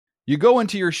You go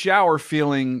into your shower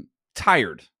feeling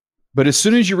tired, but as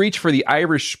soon as you reach for the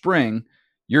Irish Spring,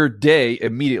 your day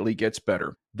immediately gets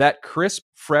better. That crisp,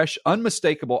 fresh,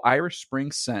 unmistakable Irish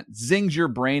Spring scent zings your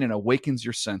brain and awakens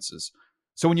your senses.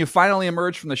 So when you finally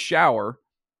emerge from the shower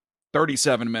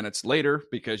 37 minutes later,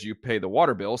 because you pay the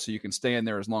water bill so you can stay in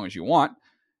there as long as you want,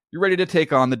 you're ready to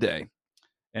take on the day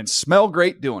and smell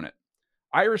great doing it.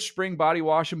 Irish Spring Body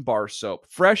Wash and Bar Soap.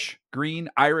 Fresh, green,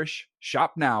 Irish.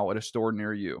 Shop now at a store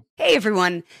near you. Hey,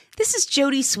 everyone. This is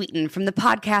Jody Sweeten from the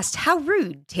podcast How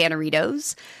Rude,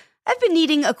 Tanneritos. I've been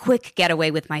needing a quick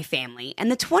getaway with my family,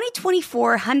 and the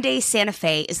 2024 Hyundai Santa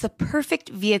Fe is the perfect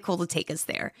vehicle to take us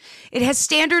there. It has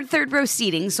standard third-row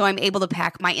seating, so I'm able to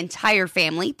pack my entire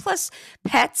family, plus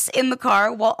pets, in the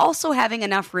car, while also having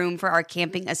enough room for our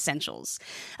camping essentials.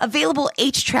 Available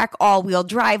H-Track all-wheel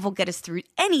drive will get us through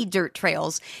any dirt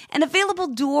trails, and available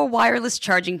dual wireless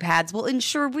charging pads will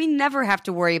ensure we never have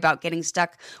to worry about getting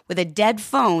stuck with a dead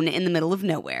phone in the middle of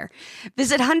nowhere.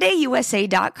 Visit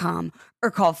HyundaiUSA.com or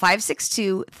call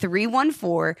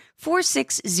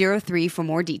 562-314-4603 for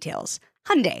more details.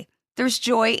 Hyundai, there's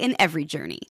joy in every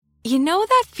journey. You know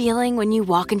that feeling when you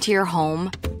walk into your home,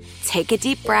 take a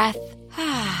deep breath,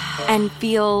 and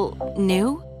feel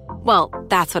new? Well,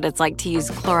 that's what it's like to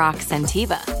use Clorox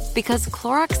Scentiva. Because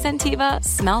Clorox Scentiva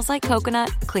smells like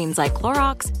coconut, cleans like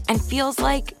Clorox, and feels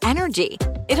like energy.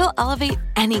 It'll elevate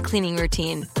any cleaning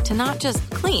routine to not just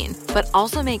clean, but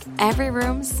also make every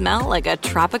room smell like a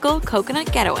tropical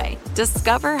coconut getaway.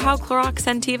 Discover how Clorox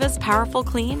Scentiva's powerful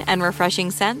clean and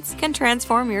refreshing scents can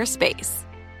transform your space.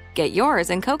 Get yours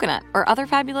in coconut or other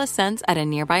fabulous scents at a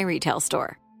nearby retail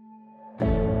store.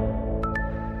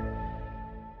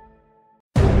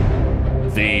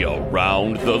 The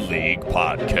Around the League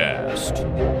podcast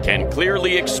can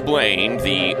clearly explain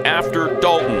the After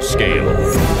Dalton scale.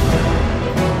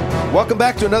 Welcome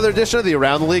back to another edition of the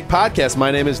Around the League podcast.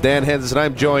 My name is Dan Hansis, and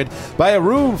I'm joined by a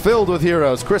room filled with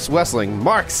heroes: Chris Wessling,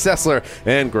 Mark Sessler,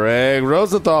 and Greg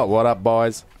Rosenthal. What up,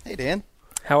 boys? Hey, Dan.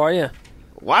 How are you?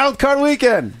 Wild Card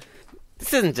Weekend.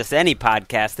 This isn't just any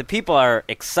podcast. The people are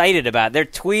excited about it. They're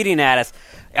tweeting at us.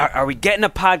 Are we getting a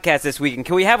podcast this weekend?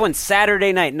 Can we have one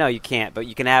Saturday night? No, you can't, but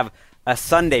you can have a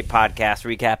Sunday podcast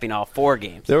recapping all 4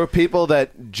 games. There were people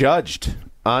that judged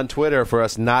on Twitter for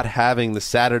us not having the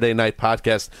Saturday night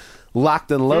podcast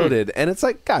locked and loaded. And it's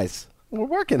like, guys, we're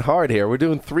working hard here. We're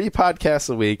doing 3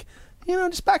 podcasts a week. You know,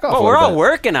 just back off. Well, a we're little all bit.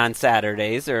 working on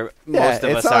Saturdays, or most of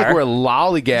us it's not are. like we're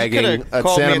lollygagging at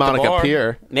Santa Monica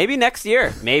Pier. Maybe next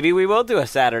year. Maybe we will do a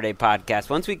Saturday podcast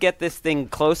once we get this thing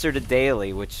closer to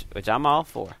daily, which I'm all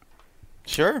for.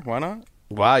 Sure, why not?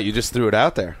 Wow, you just threw it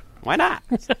out there. Why not?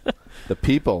 The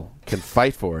people can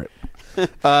fight for it.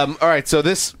 All right, so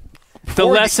this... The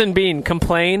lesson being,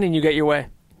 complain and you get your way.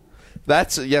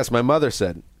 That's, yes, my mother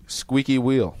said, squeaky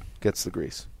wheel gets the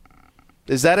grease.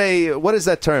 Is that what is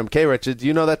that term? Richard, do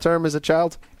you know that term as a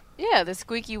child? Yeah, the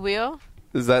squeaky wheel.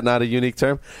 Is that not a unique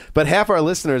term? But half our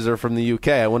listeners are from the UK.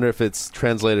 I wonder if it's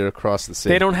translated across the sea.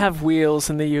 They don't have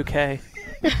wheels in the UK.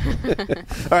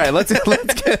 All right, let's get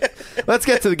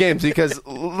to the games, because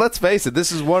let's face it,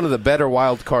 this is one of the better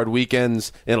wild card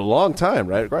weekends in a long time,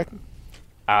 right, Greg?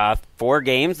 4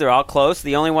 games, they're all close.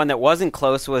 The only one that wasn't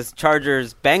close was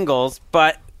Chargers-Bengals,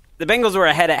 but the Bengals were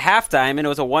ahead at halftime, and it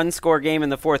was a 1-score game in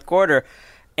the fourth quarter,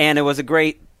 and it was a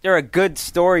good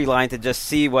storyline to just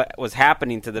see what was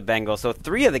happening to the Bengals. So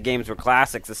 3 of the games were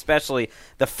classics, especially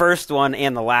the first one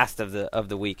and the last of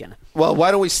the weekend. Well,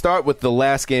 why don't we start with the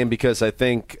last game, because I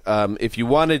think if you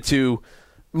wanted to,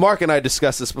 Mark and I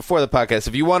discussed this before the podcast,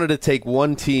 if you wanted to take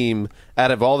one team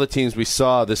out of all the teams we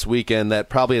saw this weekend that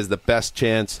probably has the best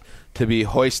chance to be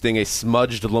hoisting a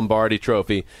smudged Lombardi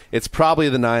trophy, it's probably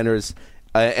the Niners.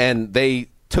 And they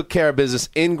took care of business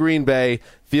in Green Bay.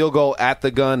 Field goal at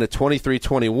the gun, a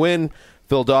 23-20 win.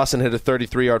 Phil Dawson hit a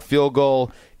 33-yard field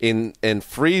goal in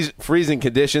freezing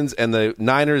conditions, and the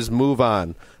Niners move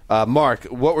on. Mark,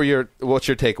 what's your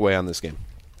takeaway on this game?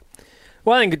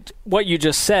 Well, I think what you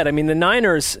just said. I mean, the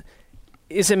Niners,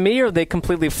 is it me or are they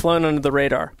completely flown under the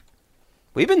radar?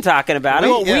 We've been talking about it.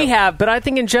 Well, we have, but I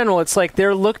think in general it's like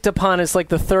they're looked upon as like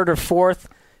the 3rd or 4th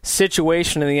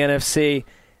situation in the NFC.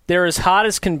 They're as hot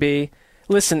as can be.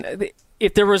 Listen,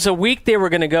 if there was a week they were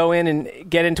going to go in and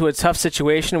get into a tough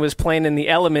situation, it was playing in the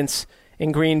elements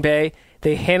in Green Bay.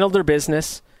 They handled their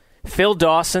business. Phil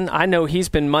Dawson, I know he's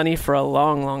been money for a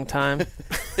long, long time.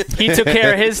 He took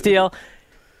care of his deal.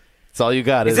 That's all you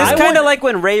got. Is this kind of like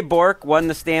when Ray Bork won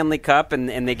the Stanley Cup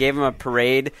and they gave him a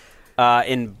parade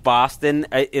in Boston?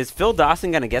 Is Phil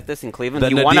Dawson going to get this in Cleveland?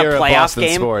 He won a playoff Boston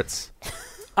game. Sports.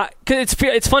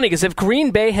 It's funny because if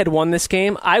Green Bay had won this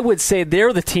game, I would say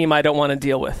they're the team I don't want to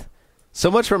deal with. So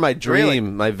much for my dream, Really?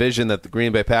 my vision that the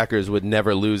Green Bay Packers would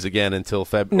never lose again until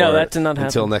No, that did not happen.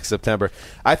 Until next September.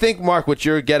 I think, Mark, what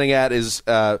you're getting at is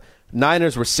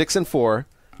Niners were 6-4.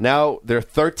 Now they're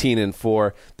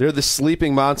 13-4. They're the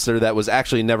sleeping monster that was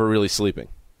actually never really sleeping.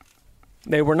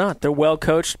 They were not. They're well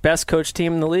coached, best coached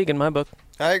team in the league in my book.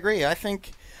 I agree. I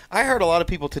think I heard a lot of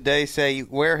people today say,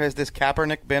 where has this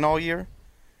Kaepernick been all year?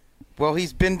 Well,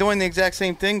 he's been doing the exact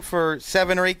same thing for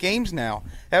 7 or 8 games now.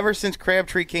 Ever since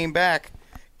Crabtree came back,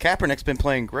 Kaepernick's been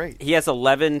playing great. He has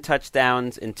 11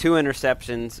 touchdowns and 2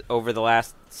 interceptions over the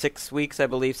last 6 weeks, I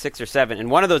believe, 6 or 7.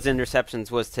 And one of those interceptions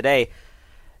was today.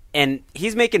 And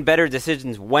he's making better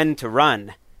decisions when to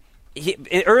run.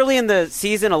 Early in the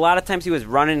season, a lot of times he was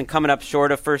running and coming up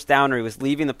short of first down, or he was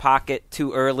leaving the pocket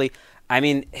too early. I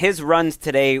mean, his runs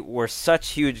today were such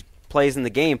huge plays in the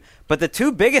game. But the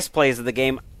 2 biggest plays of the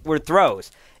game were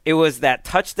throws. It was that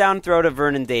touchdown throw to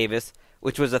Vernon Davis,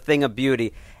 which was a thing of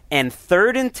beauty, and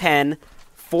 3rd and 10,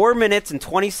 4 minutes and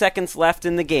 20 seconds left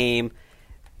in the game.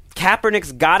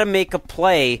 Kaepernick's got to make a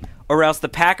play, or else the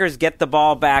Packers get the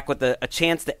ball back with a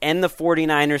chance to end the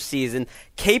 49ers season.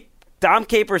 Dom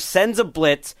Capers sends a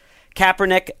blitz.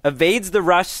 Kaepernick evades the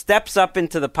rush, steps up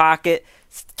into the pocket,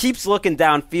 keeps looking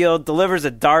downfield, delivers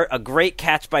a dart, a great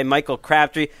catch by Michael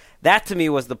Crabtree. That, to me,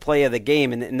 was the play of the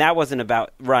game, and that wasn't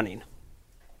about running.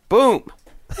 Boom.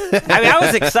 I mean, I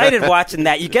was excited watching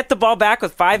that. You get the ball back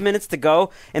with 5 minutes to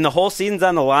go, and the whole season's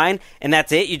on the line, and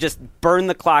that's it. You just burn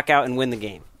the clock out and win the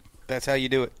game. That's how you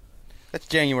do it. That's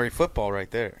January football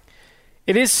right there.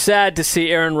 It is sad to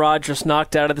see Aaron Rodgers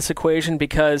knocked out of this equation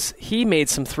because he made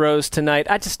some throws tonight.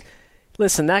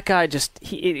 Listen, that guy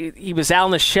he was out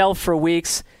on the shelf for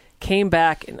weeks, came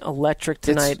back and electric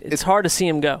tonight. It's hard to see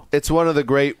him go. It's one of the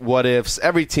great what-ifs.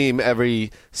 Every team,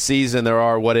 every season, there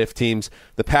are what-if teams.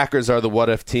 The Packers are the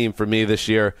what-if team for me this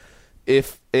year.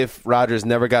 If Rodgers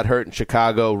never got hurt in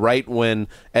Chicago, right when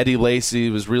Eddie Lacy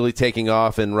was really taking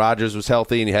off and Rodgers was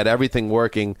healthy and he had everything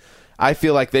working, I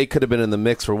feel like they could have been in the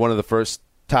mix for one of the first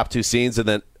top 2 seeds, and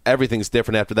then everything's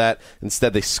different after that.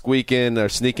 Instead, they sneak into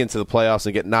the playoffs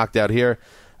and get knocked out here.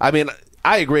 I mean,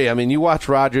 I agree. I mean, you watch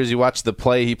Rodgers, you watch the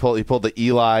play. He pulled the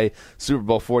Eli Super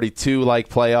Bowl 42 like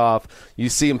playoff. You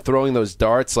see him throwing those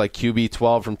darts like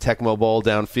QB12 from Tecmo Bowl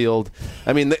downfield.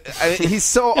 I mean, he's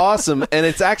so awesome, and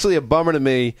it's actually a bummer to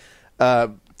me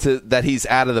that he's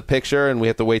out of the picture, and we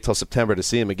have to wait till September to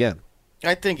see him again.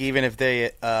 I think even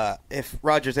if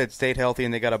Rodgers had stayed healthy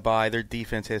and they got a bye, their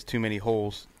defense has too many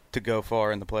holes to go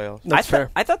far in the playoffs. That's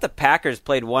fair. I thought the Packers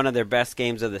played one of their best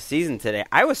games of the season today.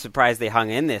 I was surprised they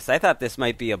hung in this. I thought this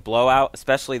might be a blowout,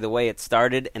 especially the way it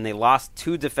started, and they lost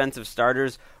 2 defensive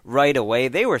starters right away.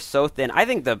 They were so thin. I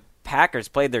think the Packers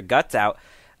played their guts out.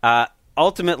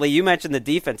 Ultimately, you mentioned the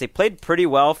defense. They played pretty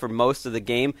well for most of the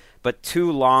game, but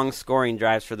 2 long scoring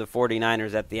drives for the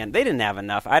 49ers at the end. They didn't have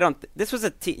enough. This was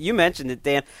you mentioned it,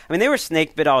 Dan. I mean, they were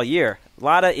snake bit all year. A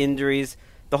lot of injuries.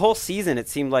 The whole season, it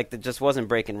seemed like it just wasn't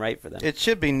breaking right for them. It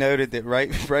should be noted that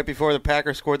right before the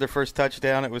Packers scored their first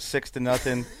touchdown, it was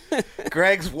 6-0.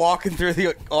 Greg's walking through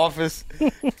the office,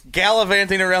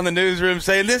 gallivanting around the newsroom,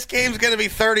 saying this game's going to be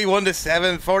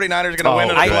 31-7. 49ers going to win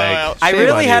in a blowout. I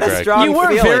really had a strong You were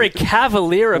feeling. very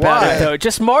cavalier about it, though.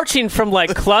 Just marching from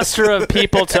cluster of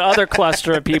people to other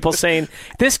cluster of people saying,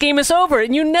 this game is over,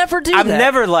 and you never do that. I'm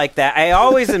never like that. I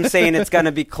always am saying it's going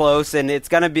to be close, and it's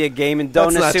going to be a game, and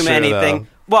don't That's not assume true, anything. though.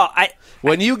 Well,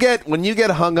 when you get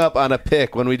hung up on a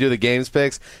pick when we do the games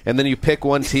picks, and then you pick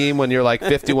one team when you're like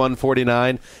 51-49,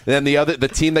 and then the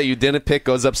team that you didn't pick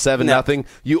goes up 7-0,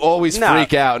 you always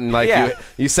freak out and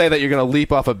you say that you're going to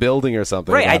leap off a building or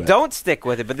something. Right, I don't stick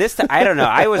with it, but this time I don't know.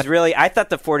 I thought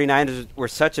the 49ers were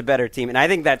such a better team, and I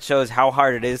think that shows how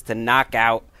hard it is to knock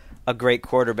out a great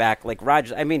quarterback like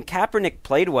Rodgers. I mean, Kaepernick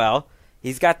played well.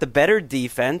 He's got the better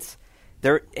defense.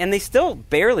 And they still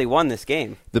barely won this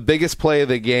game. The biggest play of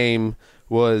the game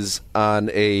was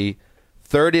on a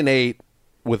 3rd and 8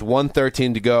 with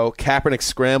 1:13 to go. Kaepernick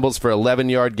scrambles for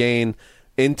 11-yard gain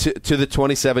to the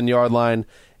 27-yard line,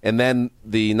 and then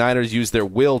the Niners used their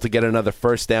will to get another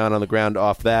first down on the ground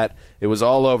off that. It was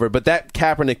all over. But that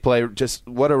Kaepernick play, just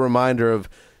what a reminder of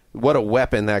what a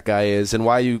weapon that guy is and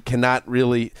why you cannot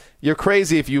really – you're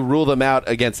crazy if you rule them out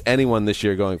against anyone this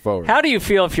year going forward. How do you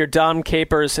feel if you're Dom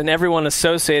Capers and everyone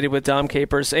associated with Dom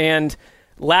Capers and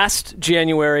last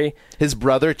January – his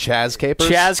brother, Chaz Capers?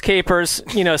 Chaz Capers,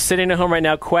 sitting at home right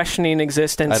now questioning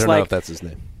existence. I don't know if that's his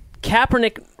name.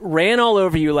 Kaepernick ran all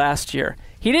over you last year.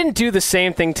 He didn't do the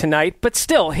same thing tonight, but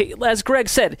still, as Greg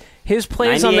said, his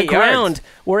plays on the ground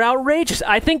were outrageous.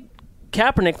 I think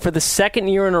Kaepernick, for the second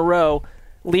year in a row,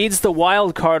 leads the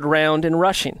wild card round in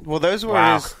rushing. Well, those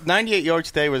were his 98 yards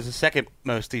today was the second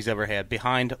most he's ever had,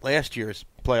 behind last year's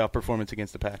playoff performance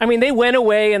against the Packers. I mean, they went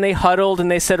away and they huddled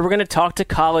and they said, we're going to talk to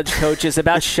college coaches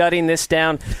about shutting this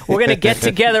down. We're going to get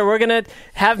together. We're going to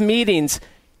have meetings.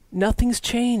 Nothing's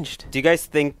changed. Do you guys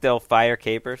think they'll fire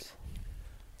Capers?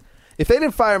 If they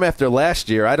didn't fire him after last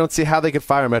year, I don't see how they could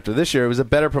fire him after this year. It was a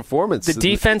better performance. The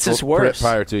defense is worse.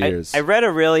 Prior 2 years. I read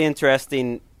a really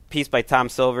interesting piece by Tom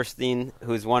Silverstein,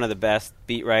 who's one of the best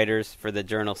beat writers for the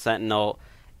Journal-Sentinel,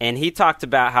 and he talked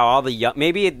about how all the young,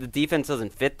 maybe the defense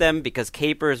doesn't fit them because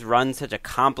Capers runs such a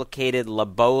complicated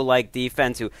LeBeau-like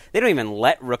defense who they don't even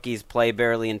let rookies play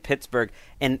barely in Pittsburgh,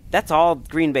 and that's all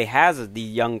Green Bay has is the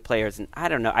young players, and I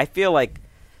don't know. I feel like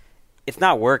it's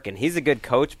not working. He's a good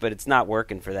coach, but it's not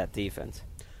working for that defense.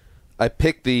 I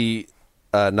picked the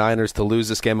Niners to lose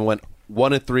this game and went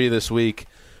 1-3 this week.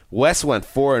 Wes went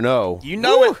 4-0. You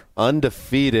know it.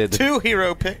 Undefeated. 2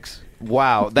 hero picks.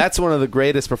 Wow, that's one of the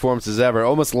greatest performances ever.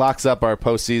 Almost locks up our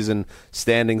postseason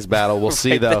standings battle. We'll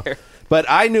see, though. There. But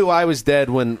I knew I was dead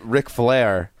when Ric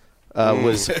Flair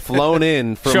was flown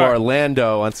in from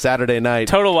Orlando on Saturday night.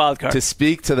 Total wild card. To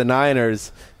speak to the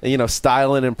Niners,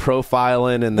 styling and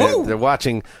profiling, and they're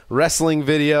watching wrestling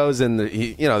videos, and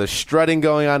there's strutting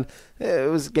going on.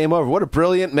 It was game over. What a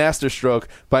brilliant masterstroke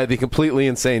by the completely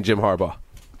insane Jim Harbaugh.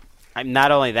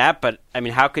 Not only that, but,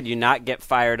 how could you not get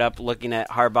fired up looking at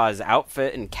Harbaugh's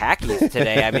outfit and khakis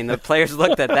today? The players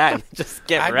looked at that and just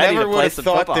get ready to play some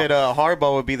football. I never would have thought that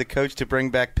Harbaugh would be the coach to bring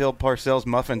back Bill Parcells'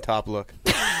 muffin top look.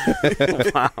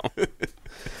 Wow.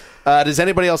 Does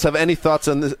anybody else have any thoughts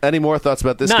on this? Any more thoughts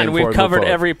about this game? None. We've covered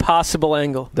every possible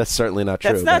angle. That's certainly not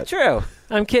true. That's not true.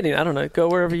 I'm kidding. I don't know. Go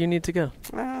wherever you need to go.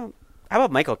 How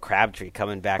about Michael Crabtree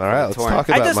coming back All from right, a let's torn? talk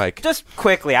about Mike. Just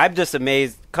quickly, I'm just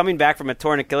amazed coming back from a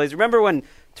torn Achilles. Remember when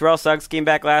Terrell Suggs came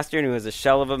back last year and he was a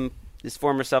shell of his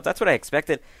former self? That's what I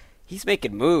expected. He's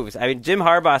making moves. Jim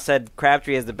Harbaugh said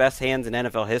Crabtree has the best hands in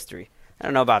NFL history. I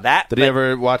don't know about that. Did he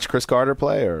ever watch Chris Carter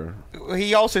play? Or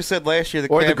he also said last year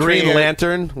the Green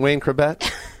Lantern, Wayne Corbett?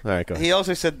 All right, go ahead. He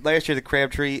also said last year that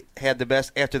Crabtree had the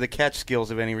best after-the-catch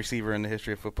skills of any receiver in the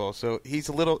history of football. So he's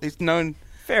known –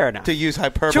 fair enough. To use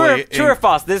hyperbole. True or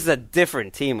false? This is a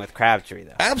different team with Crabtree,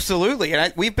 though. Absolutely,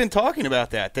 and we've been talking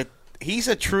about that he's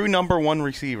a true number one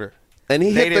receiver. And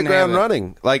he hit the ground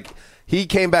running. He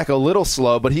came back a little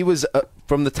slow, but he was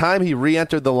from the time he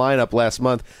re-entered the lineup last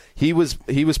month, he was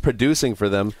producing for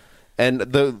them,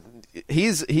 and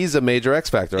he's a major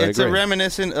X factor. It's a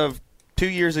reminiscent of 2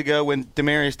 years ago when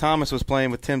Demaryius Thomas was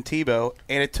playing with Tim Tebow,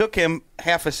 and it took him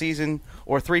half a season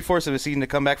or 3/4 of a season to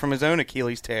come back from his own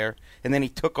Achilles tear, and then he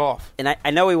took off. And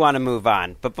I know we want to move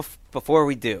on, but before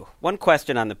we do, one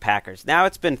question on the Packers. Now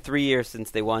it's been 3 years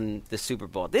since they won the Super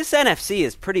Bowl. This NFC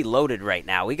is pretty loaded right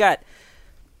now. We got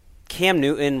Cam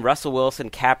Newton, Russell Wilson,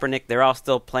 Kaepernick. They're all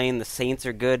still playing. The Saints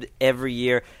are good every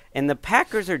year, and the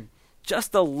Packers are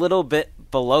just a little bit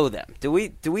below them. Do we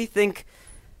think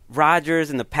Rodgers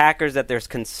and the Packers that there's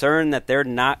concern that they're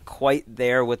not quite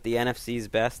there with the NFC's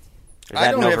best?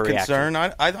 I don't have concern.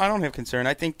 I don't have concern.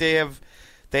 I think they have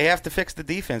to fix the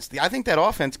defense. I think that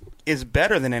offense is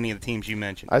better than any of the teams you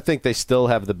mentioned. I think they still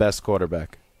have the best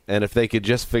quarterback. And if they could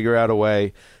just figure out a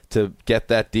way to get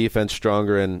that defense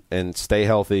stronger and stay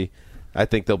healthy, I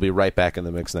think they'll be right back in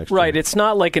the mix next year. Right. It's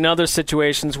not like in other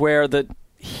situations where the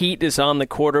heat is on the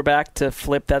quarterback to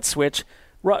flip that switch.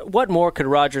 What more could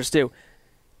Rodgers do?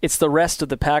 It's the rest of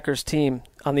the Packers team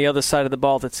on the other side of the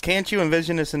ball that's... Can't you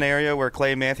envision a scenario where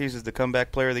Clay Matthews is the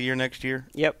comeback player of the year next year?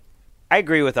 Yep. I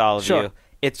agree with all of you.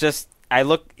 It's just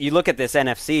you look at this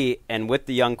NFC, and with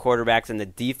the young quarterbacks and the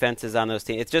defenses on those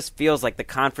teams, it just feels like the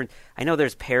conference... I know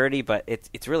there's parity, but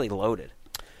it's really loaded.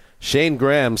 Shane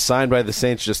Graham, signed by the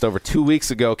Saints just over 2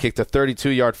 weeks ago, kicked a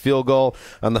 32-yard field goal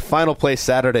on the final play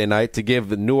Saturday night to give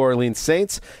the New Orleans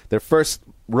Saints their first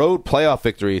road playoff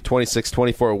victory,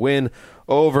 26-24 win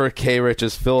over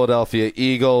K-Rich's Philadelphia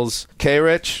Eagles.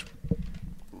 K-Rich,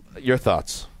 your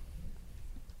thoughts?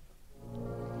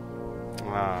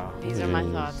 Wow. These are my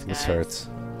thoughts, guys. This hurts.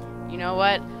 You know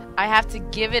what? I have to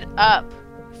give it up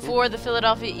for the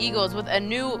Philadelphia Eagles with a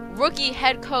new rookie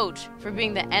head coach for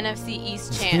being the NFC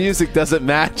East champ. Music doesn't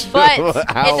match. But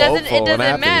how it doesn't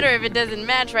happy. matter if it doesn't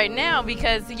match right now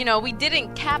because, we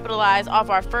didn't capitalize off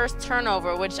our first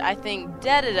turnover, which I think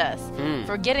deaded us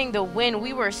for getting the win.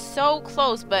 We were so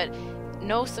close, but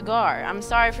no cigar. I'm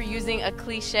sorry for using a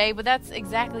cliche, but that's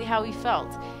exactly how we felt.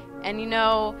 And,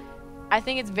 I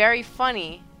think it's very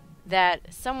funny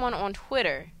that someone on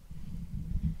Twitter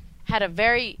had a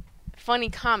very funny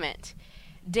comment.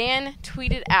 Dan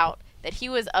tweeted out that he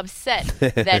was upset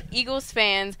that Eagles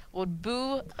fans would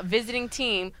boo a visiting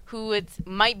team who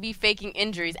might be faking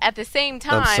injuries. At the same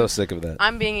time, I'm so sick of that.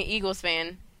 I'm being an Eagles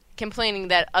fan complaining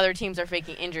that other teams are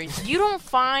faking injuries. You don't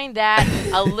find that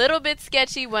a little bit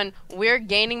sketchy when we're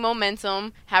gaining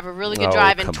momentum, have a really good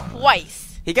drive, and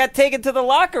twice. He got taken to the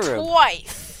locker room.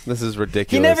 Twice. This is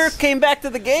ridiculous. He never came back to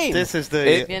the game. This is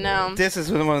this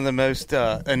is one of the most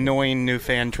annoying new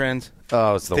fan trends.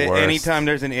 Oh, it's the worst. Anytime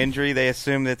there's an injury, they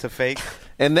assume that it's a fake.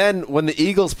 And then when the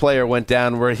Eagles player went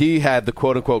down where he had the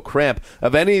quote-unquote cramp,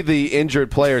 of any of the injured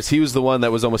players, he was the one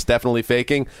that was almost definitely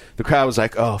faking. The crowd was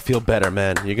like, oh, feel better,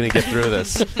 man. You're going to get through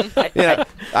this.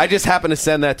 I just happened to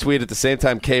send that tweet at the same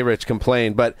time K-Rich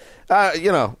complained. But,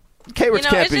 K-Rich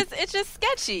can't be... It's just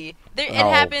sketchy. It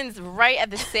happens right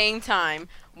at the same time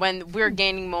when we're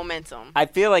gaining momentum. I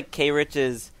feel like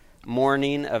K-Rich's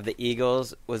mourning of the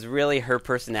Eagles was really her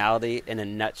personality in a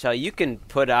nutshell. You can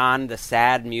put on the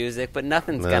sad music, but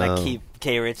nothing's going to keep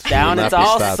K-Rich down. It's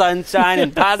all sunshine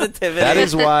and positivity.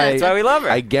 That's why we love her.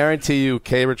 I guarantee you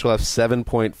K-Rich will have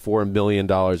 $7.4 million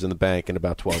in the bank in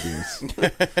about 12 years.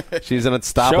 She's an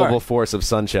unstoppable force of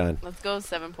sunshine. Let's go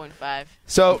 7.5.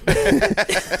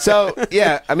 So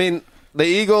yeah, I mean, the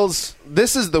Eagles,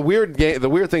 this is the weird game. The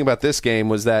weird thing about this game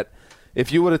was that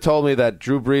if you would have told me that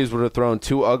Drew Brees would have thrown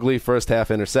 2 ugly first-half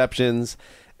interceptions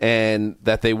and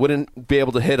that they wouldn't be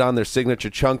able to hit on their signature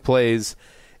chunk plays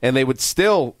and they would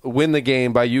still win the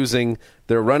game by using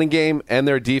their running game and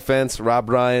their defense, Rob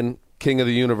Ryan, king of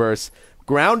the universe,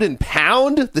 ground and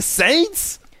pound the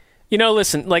Saints?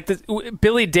 Listen, like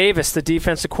Billy Davis, the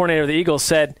defensive coordinator of the Eagles,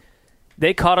 said,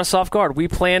 they caught us off guard. We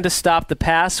planned to stop the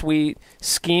pass. We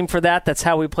schemed for that. That's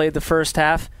how we played the first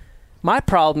half. My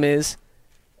problem is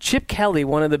Chip Kelly,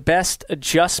 one of the best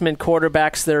adjustment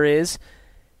quarterbacks there is,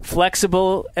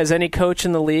 flexible as any coach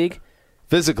in the league.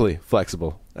 Physically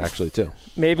flexible, actually, too.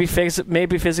 Maybe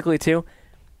physically, too.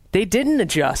 They didn't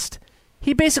adjust.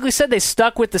 He basically said they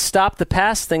stuck with the stop the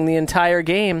pass thing the entire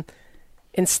game,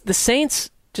 and the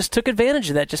Saints just took advantage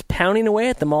of that, just pounding away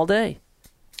at them all day.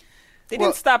 They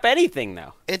didn't stop anything,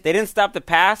 though. They didn't stop the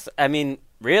pass. I mean,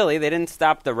 really, they didn't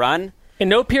stop the run. And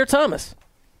no Pierre Thomas.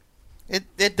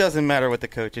 It doesn't matter what the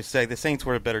coaches say. The Saints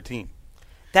were a better team.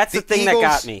 That's the thing that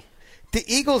got me. The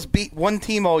Eagles beat one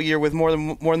team all year with more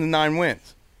than 9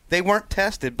 wins. They weren't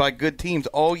tested by good teams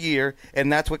all year,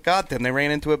 and that's what got them. They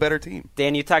ran into a better team.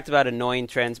 Dan, you talked about annoying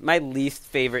trends. My least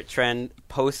favorite trend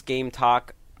post-game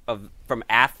talk from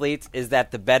athletes is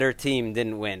that the better team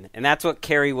didn't win. And that's what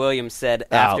Kerry Williams said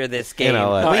after this game.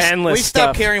 We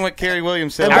stopped caring what Kerry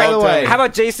Williams said. And by the way, how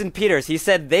about Jason Peters? He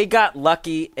said they got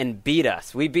lucky and beat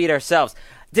us. We beat ourselves.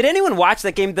 Did anyone watch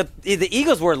that game? The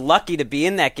Eagles were lucky to be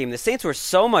in that game. The Saints were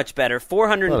so much better.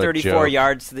 434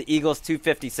 yards to the Eagles,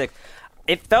 256.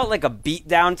 It felt like a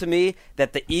beatdown to me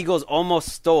that the Eagles almost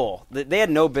stole. They had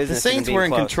no business. The Saints being were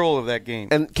in close. control of that game.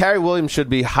 And Kerry Williams should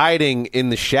be hiding in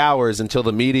the showers until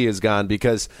the media is gone,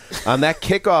 because on that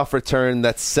kickoff return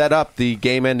that set up the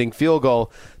game-ending field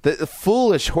goal, the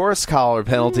foolish horse collar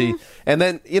penalty, and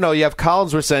then you have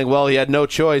Collinsworth saying, well, he had no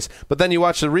choice, but then you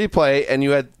watch the replay and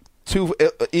you had 2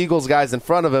 Eagles guys in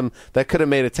front of him that could have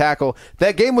made a tackle.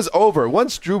 That game was over.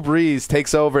 Once Drew Brees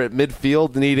takes over at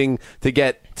midfield needing to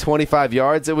get 25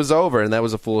 yards, it was over, and that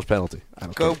was a foolish penalty.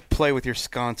 Go play with your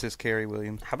sconces, Kerry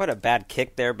Williams. How about a bad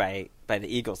kick there by the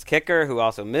Eagles kicker, who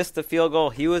also missed the field goal?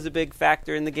 He was a big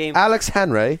factor in the game. Alex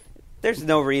Henry. There's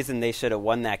no reason they should have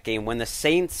won that game when the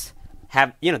Saints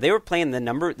have, they were playing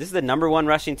this is the number 1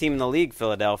 rushing team in the league,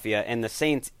 Philadelphia, and the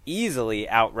Saints easily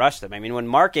outrushed them. I mean, when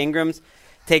Mark Ingram's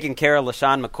taking care of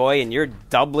LaShawn McCoy and you're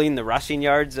doubling the rushing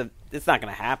yards, it's not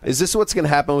going to happen. Is this what's going to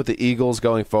happen with the Eagles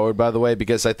going forward, by the way?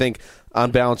 Because I think,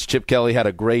 on balance, Chip Kelly had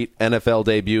a great NFL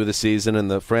debut this season, and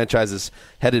the franchise is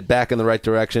headed back in the right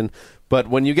direction. But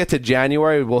when you get to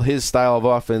January, will his style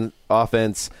of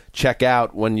offense check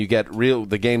out when you get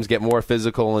the games get more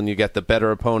physical and you get the better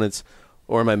opponents,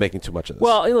 or am I making too much of this?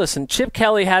 Well, listen, Chip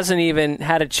Kelly hasn't even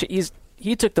had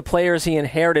he took the players he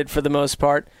inherited for the most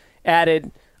part,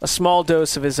 added a small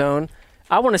dose of his own.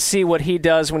 I want to see what he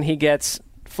does when he gets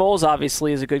Foles.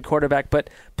 Obviously is a good quarterback, but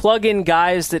plug in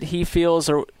guys that he feels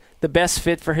are the best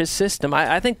fit for his system.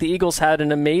 I think the Eagles had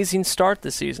an amazing start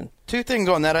this season. 2 things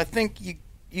on that. I think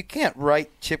you can't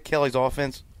write Chip Kelly's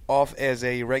offense off as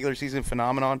a regular season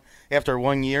phenomenon after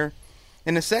 1 year.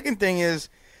 And the second thing is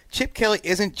Chip Kelly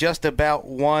isn't just about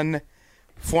one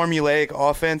formulaic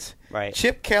offense. Right.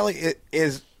 Chip Kelly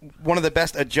is one of the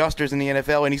best adjusters in the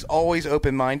NFL, and he's always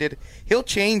open-minded. He'll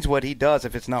change what he does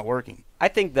if it's not working. I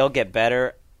think they'll get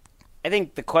better. I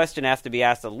think the question has to be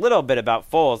asked a little bit about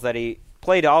Foles, that he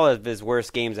played all of his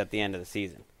worst games at the end of the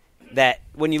season. that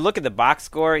when you look at the box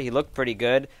score, he looked pretty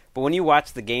good. But when you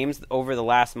watch the games over the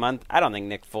last month, I don't think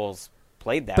Nick Foles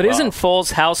played that well. But isn't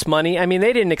Foles house money? I mean,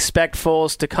 they didn't expect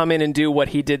Foles to come in and do what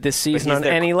he did this season on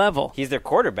any level. He's their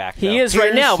quarterback, though. He is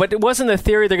right now, but it wasn't the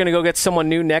theory they're going to go get someone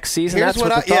new next season. That's what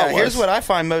the thought was. Here's what I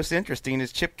find most interesting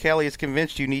is Chip Kelly is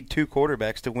convinced you need 2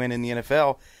 quarterbacks to win in the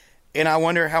NFL, and I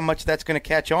wonder how much that's going to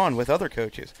catch on with other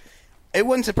coaches. It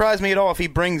wouldn't surprise me at all if he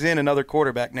brings in another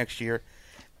quarterback next year,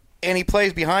 and he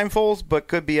plays behind Foles, but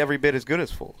could be every bit as good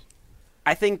as Foles.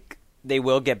 I think they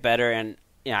will get better, and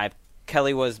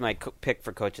Kelly was my pick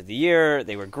for Coach of the Year.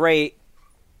 They were great.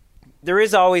 There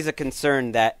is always a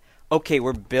concern that, okay,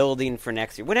 we're building for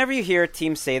next year. Whenever you hear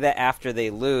teams say that after they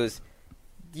lose,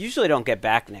 you usually don't get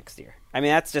back next year. I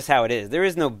mean, that's just how it is. There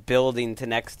is no building to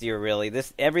next year, really.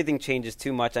 Everything changes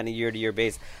too much on a year-to-year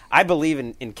basis. I believe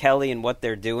in Kelly and what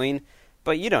they're doing,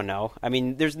 but you don't know. I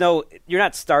mean, you're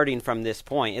not starting from this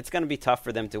point. It's going to be tough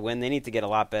for them to win. They need to get a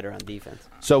lot better on defense.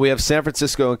 So we have San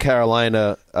Francisco and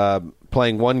Carolina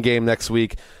playing one game next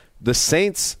week. The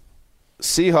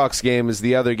Saints-Seahawks game is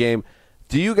the other game.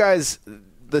 Do you guys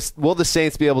will the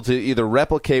Saints be able to either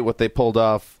replicate what they pulled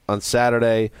off on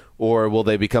Saturday, or will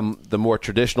they become the more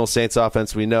traditional Saints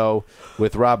offense we know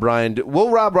with Rob Ryan? Will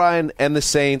Rob Ryan and the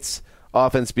Saints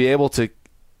offense be able to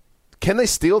 – can they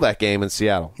steal that game in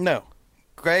Seattle? No.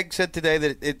 Greg said today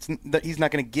that he's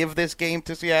not going to give this game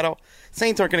to Seattle.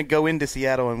 Saints aren't going to go into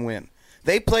Seattle and win.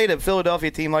 They played a Philadelphia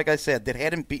team, like I said, that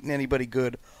hadn't beaten anybody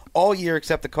good all year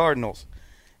except the Cardinals.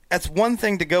 That's one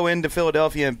thing to go into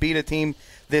Philadelphia and beat a team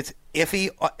that's iffy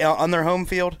on their home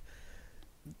field.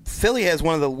 Philly has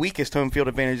one of the weakest home field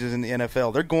advantages in the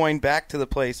NFL. They're going back to the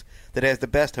place that has the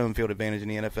best home field advantage in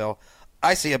the NFL.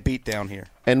 I see a beatdown here.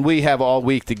 And we have all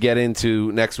week to get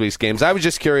into next week's games. I was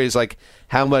just curious,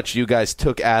 how much you guys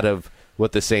took out of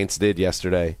what the Saints did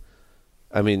yesterday.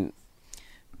 I mean,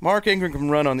 Mark Ingram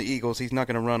can run on the Eagles. He's not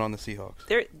going to run on the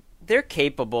Seahawks. They're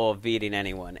capable of beating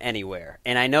anyone, anywhere.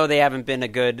 And I know they haven't been a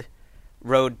good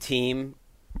road team,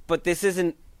 but this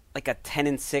isn't like a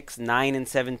 10-6,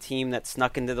 9-7 team that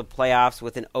snuck into the playoffs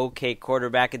with an okay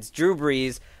quarterback. It's Drew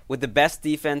Brees with the best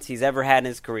defense he's ever had in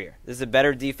his career. This is a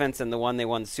better defense than the one they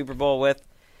won the Super Bowl with.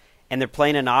 And they're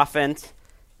playing an offense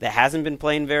that hasn't been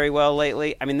playing very well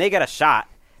lately. I mean, they got a shot.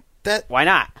 Why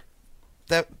not?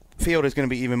 That field is going to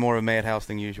be even more of a madhouse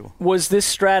than usual. Was this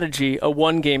strategy a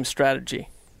one-game strategy?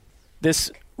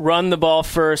 This run the ball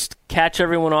first, catch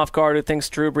everyone off guard who thinks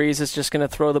Drew Brees is just going to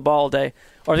throw the ball all day?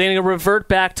 Or are they going to revert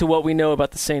back to what we know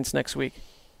about the Saints next week?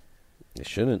 They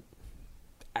shouldn't.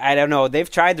 I don't know. They've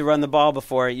tried to run the ball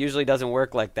before. It usually doesn't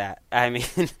work like that. I mean,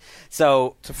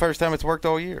 so it's the first time it's worked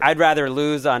all year. I'd rather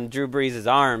lose on Drew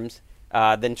Brees' arms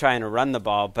than trying to run the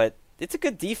ball. But it's a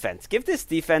good defense. Give this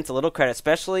defense a little credit,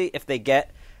 especially if they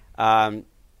get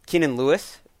Keenan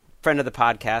Lewis, friend of the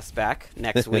podcast, back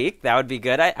next week. That would be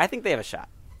good. I think they have a shot.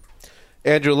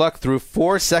 Andrew Luck threw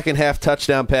 4 second-half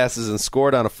touchdown passes and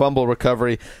scored on a fumble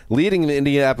recovery, leading the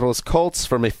Indianapolis Colts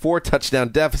from a 4-touchdown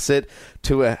deficit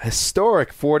to a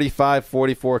historic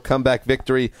 45-44 comeback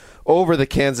victory over the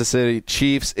Kansas City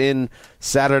Chiefs in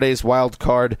Saturday's wild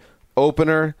card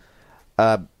opener.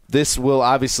 This will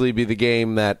obviously be the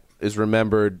game that is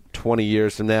remembered 20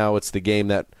 years from now. It's the game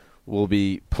that will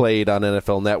be played on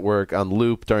NFL Network on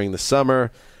loop during the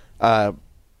summer.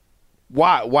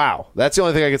 Wow. That's the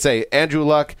only thing I can say. Andrew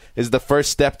Luck is the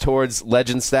first step towards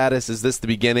legend status. Is this the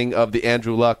beginning of the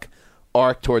Andrew Luck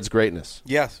arc towards greatness?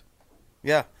 Yes.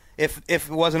 Yeah. If it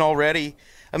wasn't already.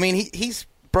 I mean, he's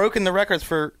broken the records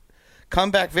for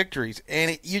comeback victories,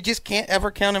 and you just can't ever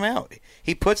count him out.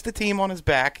 He puts the team on his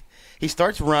back. He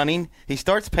starts running. He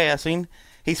starts passing.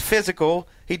 He's physical.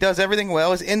 He does everything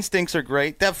well. His instincts are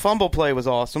great. That fumble play was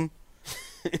awesome.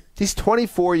 He's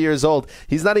 24 years old.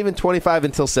 He's not even 25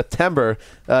 until September,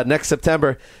 next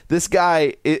September. This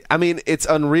guy, it's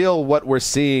unreal what we're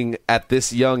seeing at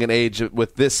this young an age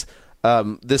with this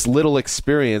little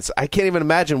experience. I can't even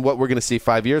imagine what we're going to see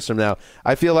 5 years from now.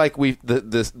 I feel like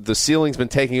the ceiling's been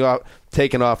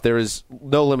taken off. There is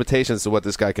no limitations to what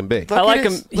this guy can be. Look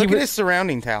at his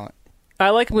surrounding talent. I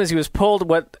like him because he was pulled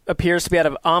what appears to be out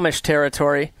of Amish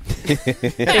territory.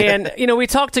 And, we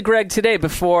talked to Greg today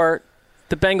before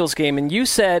the Bengals game, and you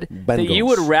said that you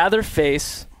would rather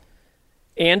face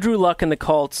Andrew Luck and the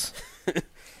Colts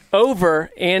over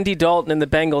Andy Dalton and the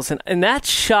Bengals, and that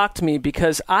shocked me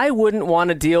because I wouldn't want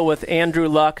to deal with Andrew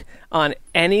Luck on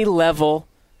any level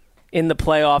in the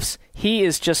playoffs. He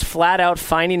is just flat out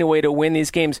finding a way to win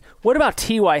these games. What about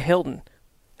T.Y. Hilton?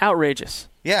 Outrageous.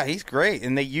 Yeah, he's great,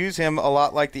 and they use him a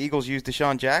lot like the Eagles used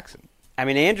Deshaun Jackson. I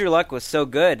mean, Andrew Luck was so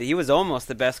good. He was almost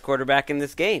the best quarterback in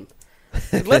this game.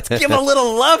 Let's give a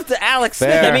little love to Alex Smith.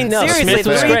 Fair. I mean, No, seriously, Smith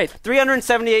was great.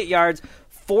 378 yards,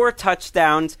 4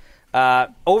 touchdowns,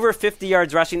 over 50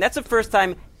 yards rushing. That's the first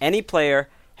time any player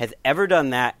has ever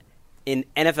done that in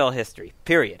NFL history,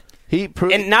 period.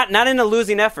 And not in a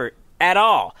losing effort at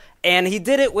all. And he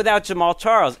did it without Jamal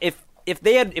Charles. If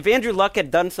Andrew Luck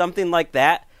had done something like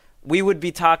that, we would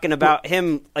be talking about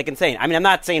him like insane. I mean, I'm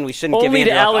not saying we shouldn't give Only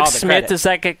Andrew to Luck all Alex the Smith credit. does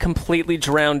that get completely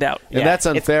drowned out. And that's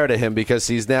unfair to him because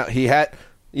he had,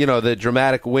 the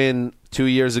dramatic win 2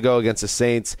 years ago against the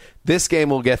Saints. This game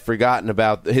will get forgotten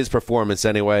about, his performance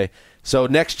anyway. So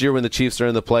next year when the Chiefs are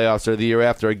in the playoffs or the year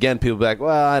after, again, people will be like,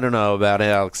 well, I don't know about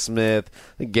Alex Smith,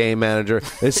 the game manager.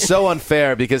 It's so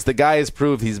unfair because the guy has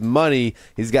proved he's money.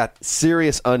 He's got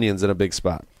serious onions in a big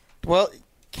spot. Well,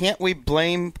 can't we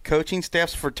blame coaching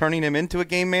staffs for turning him into a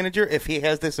game manager if he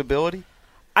has this ability?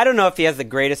 I don't know if he has the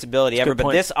greatest ability That's a ever, good but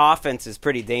point. this offense is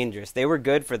pretty dangerous. They were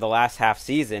good for the last half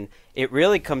season. It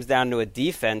really comes down to a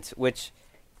defense, which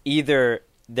either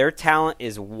their talent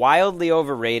is wildly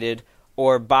overrated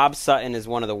or Bob Sutton is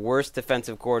one of the worst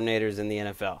defensive coordinators in the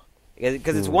NFL.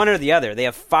 Because it's one or the other. They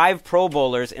have 5 Pro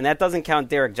Bowlers, and that doesn't count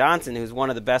Derek Johnson, who's one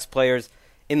of the best players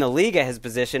in the league at his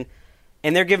position.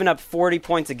 And they're giving up 40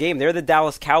 points a game. They're the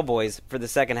Dallas Cowboys for the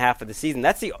second half of the season.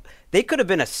 They could have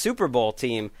been a Super Bowl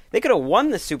team. They could have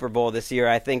won the Super Bowl this year,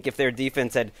 I think, if their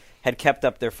defense had kept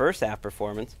up their first half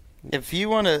performance. If you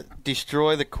want to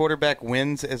destroy the quarterback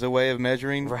wins as a way of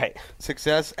measuring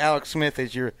success, Alex Smith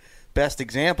is your best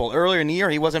example. Earlier in the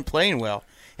year, he wasn't playing well.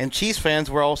 And Chiefs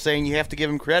fans were all saying you have to give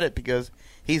him credit because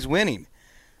he's winning.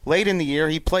 Late in the year,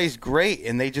 he plays great,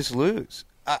 and they just lose.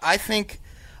 I think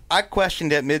I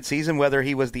questioned at midseason whether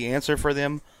he was the answer for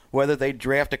them, whether they'd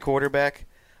draft a quarterback.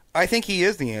 I think he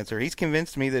is the answer. He's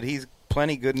convinced me that he's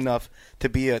plenty good enough to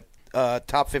be a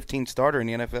top 15 starter in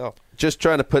the NFL. Just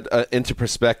trying to put into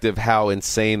perspective how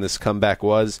insane this comeback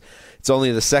was. It's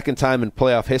only the second time in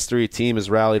playoff history a team has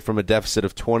rallied from a deficit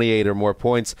of 28 or more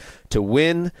points to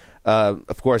win.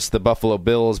 Of course, the Buffalo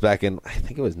Bills back in, I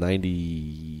think it was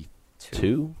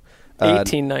 92?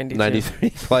 1892. 93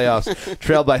 playoffs,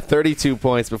 trailed by 32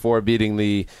 points before beating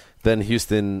the then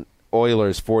Houston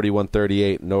Oilers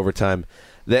 41-38 in overtime.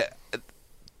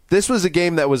 This was a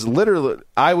game that was literally,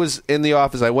 I was in the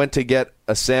office, I went to get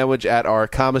a sandwich at our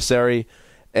commissary,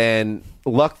 and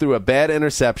Luck threw a bad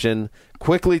interception,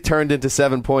 quickly turned into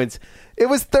 7 points. It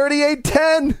was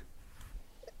 38-10!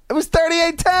 It was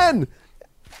 38-10!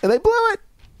 And they blew it.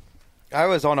 I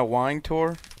was on a wine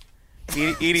tour,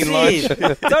 eating lunch.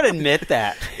 Don't admit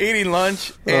that. Eating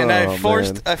lunch, and I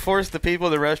forced man. the people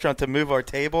in the restaurant to move our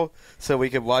table so we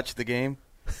could watch the game.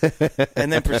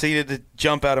 And then proceeded to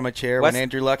jump out of my chair when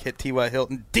Andrew Luck hit T.Y.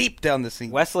 Hilton deep down the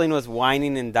seam. Wesleyan was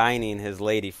whining and dining his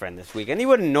lady friend this week, and he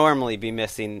wouldn't normally be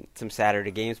missing some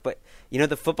Saturday games, but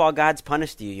the football gods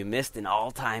punished you. You missed an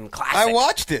all-time classic. I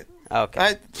watched it.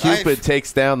 Okay. Cupid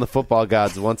takes down the football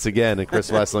gods once again in Chris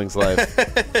Wessling's life.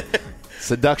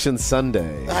 Seduction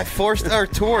Sunday. I forced our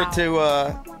tour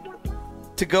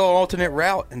to go alternate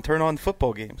route and turn on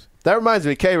football games. That reminds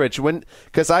me, K-Rich,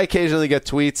 because I occasionally get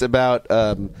tweets about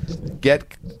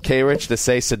get K-Rich to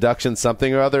say seduction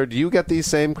something or other. Do you get these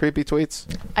same creepy tweets?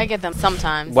 I get them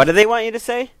sometimes. What do they want you to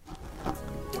say?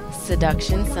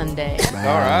 Seduction Sunday. All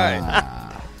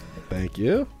right. Thank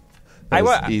you. That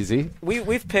was easy.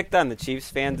 We've picked on the Chiefs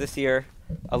fans this year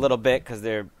a little bit because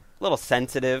they're a little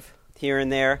sensitive here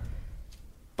and there.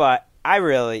 But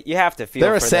you have to feel for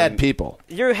them. They're sad people.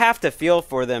 You have to feel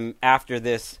for them after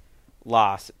this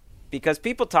loss. Because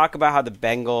people talk about how the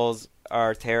Bengals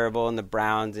are terrible and the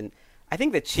Browns, and I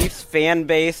think the Chiefs fan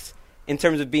base, in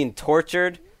terms of being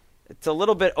tortured, it's a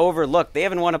little bit overlooked. They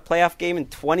haven't won a playoff game in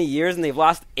 20 years, and they've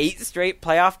lost 8 straight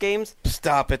playoff games.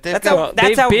 Stop it. That's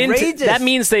outrageous. That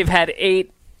means they've had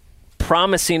 8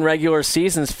 promising regular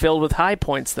seasons filled with high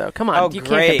points, though. Come on, you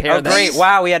can't compare that. Great!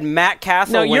 Wow, we had Matt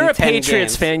Castle. No, win you're a 10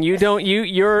 Patriots games. fan. You don't.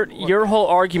 Your whole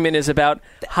argument is about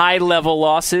high level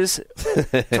losses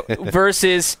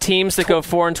versus teams that go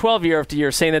 4-12 year after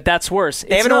year, saying that that's worse.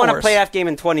 They haven't won a playoff game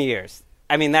in 20 years.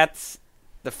 I mean, that's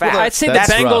the fact. I'd say the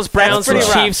That's Bengals, rough. Browns, That's and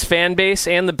pretty rough. Chiefs fan base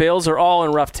and the Bills are all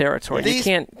in rough territory. You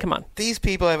can't. Come on. These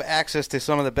people have access to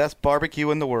some of the best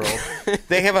barbecue in the world.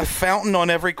 They have a fountain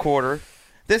on every quarter.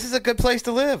 This is a good place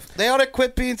to live. They ought to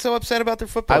quit being so upset about their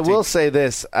football team. I will say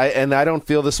this, and I don't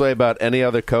feel this way about any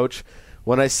other coach.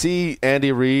 When I see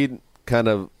Andy Reid kind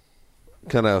of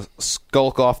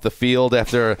skulk off the field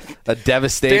after a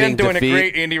devastating Dan doing defeat, a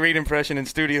great Andy Reid impression in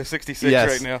Studio 66 yes,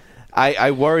 right now.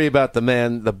 I worry about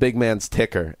the big man's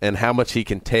ticker and how much he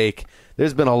can take.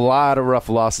 There's been a lot of rough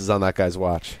losses on that guy's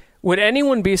watch. Would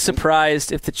anyone be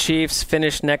surprised if the Chiefs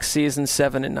finish next season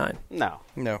 7-9? No.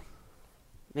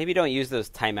 Maybe don't use those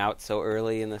timeouts so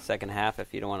early in the second half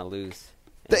if you don't want to lose.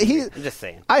 I'm just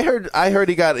saying. I heard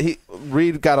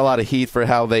Reed got a lot of heat for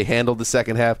how they handled the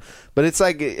second half, but it's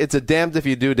like it's a damned if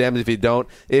you do, damned if you don't.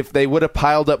 If they would have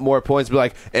piled up more points, be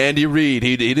like Andy Reid,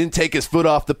 he didn't take his foot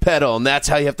off the pedal, and that's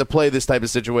how you have to play this type of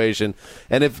situation.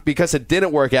 And if because it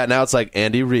didn't work out, now it's like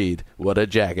Andy Reid, what a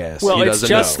jackass. Well, he it's doesn't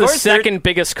just know. the second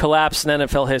biggest collapse in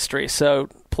NFL history. So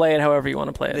play it however you want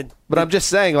to play it. But I'm just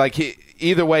saying, like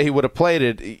either way he would have played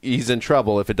it, he's in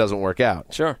trouble if it doesn't work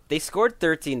out. Sure. They scored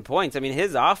 13 points. I mean,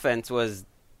 his offense was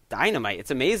dynamite.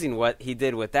 It's amazing what he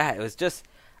did with that. It was just,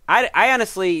 I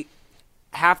honestly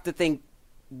have to think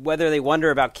whether they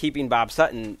wonder about keeping Bob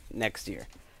Sutton next year.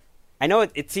 I know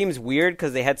it seems weird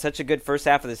because they had such a good first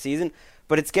half of the season,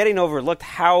 but it's getting overlooked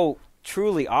how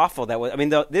truly awful that was. I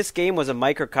mean, this game was a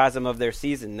microcosm of their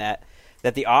season that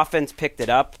the offense picked it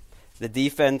up, the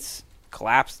defense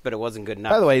collapsed, but it wasn't good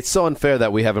enough. By the way, it's so unfair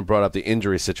that we haven't brought up the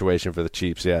injury situation for the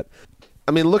Chiefs yet.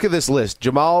 I mean, look at this list.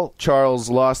 Jamal Charles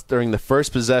lost during the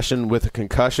first possession with a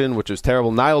concussion, which was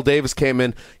terrible. Niall Davis came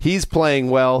in. He's playing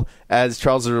well as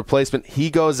Charles' replacement. He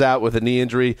goes out with a knee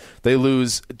injury. They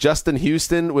lose Justin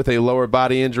Houston with a lower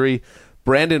body injury.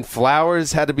 Brandon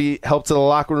Flowers had to be helped to the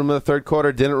locker room in the third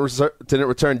quarter. Didn't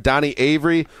return. Donnie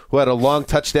Avery, who had a long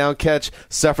touchdown catch,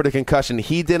 suffered a concussion.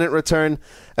 He didn't return.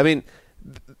 I mean,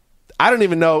 I don't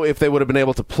even know if they would have been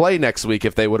able to play next week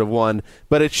if they would have won,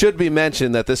 but it should be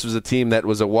mentioned that this was a team that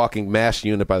was a walking mash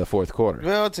unit by the fourth quarter.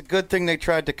 Well, it's a good thing they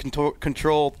tried to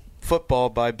control football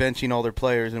by benching all their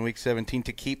players in Week 17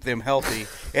 to keep them healthy,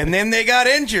 and then they got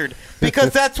injured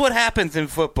because that's what happens in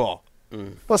football.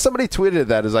 Well, somebody tweeted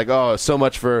that as like, oh, so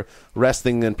much for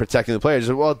resting and protecting the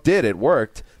players. Well, it did. It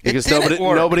worked because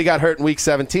nobody got hurt in Week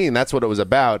 17. That's what it was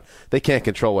about. They can't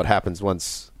control what happens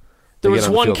once. There was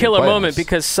one killer moment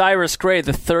because Cyrus Gray,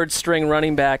 the third-string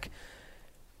running back,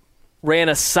 ran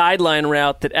a sideline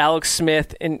route that Alex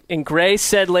Smith, and Gray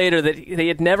said later that they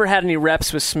had never had any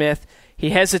reps with Smith. He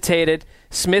hesitated.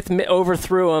 Smith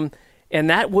overthrew him, and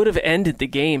that would have ended the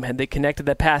game had they connected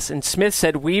that pass. And Smith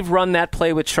said, we've run that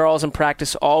play with Charles in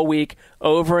practice all week,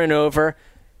 over and over.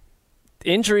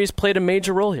 Injuries played a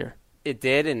major role here. It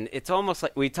did, and it's almost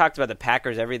like we talked about the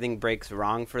Packers, everything breaks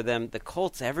wrong for them. The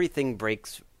Colts, everything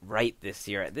breaks right this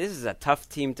year. This is a tough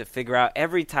team to figure out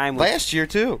every time. Last year,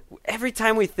 too. Every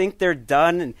time we think they're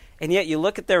done, and yet you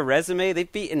look at their resume,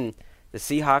 they've beaten the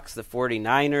Seahawks, the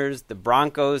 49ers, the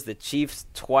Broncos, the Chiefs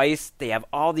twice. They have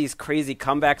all these crazy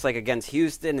comebacks like against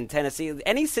Houston and Tennessee.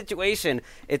 Any situation,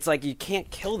 it's like you can't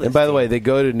kill this And by the team. way, they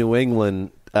go to New England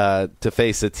to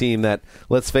face a team that,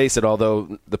 let's face it,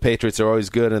 although the Patriots are always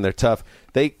good and they're tough,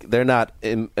 they're not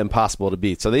impossible to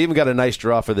beat. So they even got a nice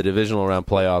draw for the divisional round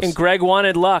playoffs. And Greg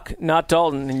wanted Luck, not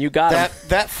Dalton, and you got him.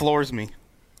 That floors me.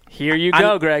 Here you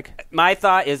go, Greg. My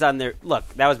thought is on their look.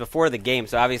 That was before the game,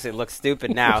 so obviously it looks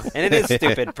stupid now, and it is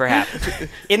stupid, perhaps.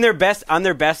 On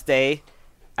their best day,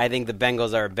 I think the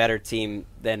Bengals are a better team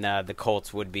than the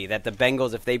Colts would be. That the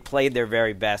Bengals, if they played their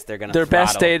very best, they're going to. Their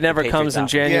best day never comes in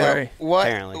January.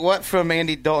 Yeah, what from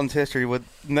Andy Dalton's history would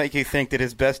make you think that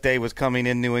his best day was coming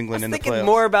in New England in the playoffs? I was thinking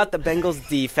more about the Bengals'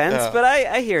 defense, but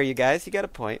I hear you guys. You got a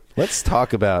point. Let's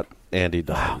talk about Andy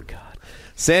Dalton. Oh God.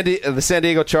 The San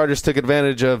Diego Chargers took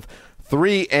advantage of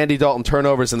 3 Andy Dalton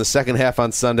turnovers in the second half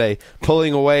on Sunday,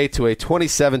 pulling away to a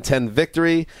 27-10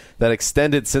 victory that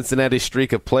extended Cincinnati's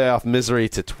streak of playoff misery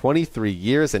to 23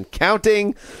 years and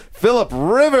counting. Phillip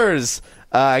Rivers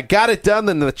got it done,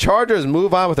 then the Chargers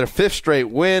move on with their 5th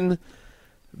straight win.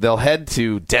 They'll head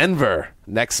to Denver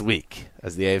next week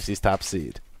as the AFC's top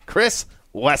seed. Chris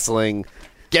Wessling,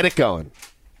 get it going.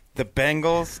 The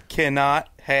Bengals cannot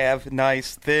have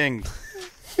nice things.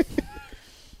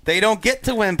 They don't get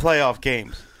to win playoff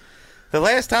games. The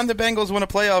last time the Bengals won a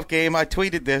playoff game, I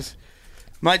tweeted this.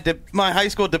 My high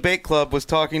school debate club was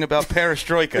talking about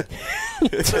perestroika.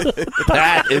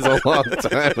 That is a long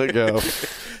time ago.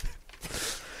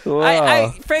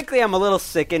 Wow. Frankly, I'm a little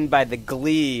sickened by the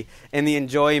glee and the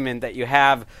enjoyment that you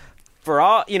have for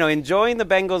all, enjoying the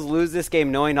Bengals lose this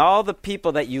game, knowing all the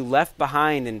people that you left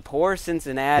behind in poor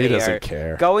Cincinnati he doesn't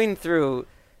care. Going through.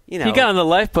 He got on the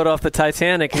lifeboat off the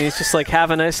Titanic, and he's just like, have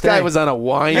a nice day. This guy was on a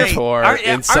wine tour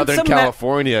in Southern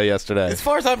California yesterday. As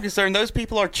far as I'm concerned, those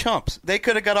people are chumps. They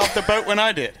could have got off the boat when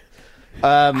I did.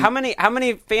 How many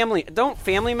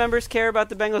family members care about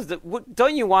the Bengals?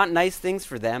 Don't you want nice things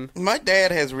for them? My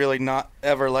dad has really not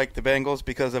ever liked the Bengals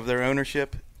because of their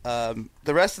ownership. The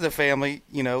rest of the family,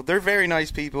 they're very nice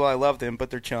people. I love them, but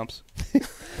they're chumps.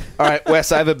 All right,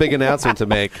 Wes, I have a big announcement to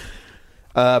make.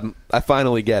 I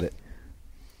finally get it.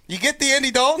 You get the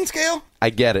Andy Dalton scale? I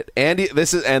get it.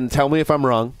 And tell me if I'm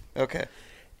wrong. Okay.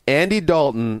 Andy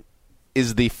Dalton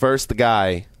is the first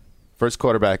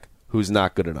quarterback who's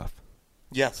not good enough.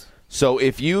 Yes. So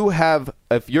if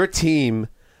your team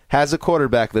has a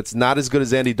quarterback that's not as good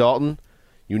as Andy Dalton,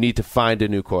 you need to find a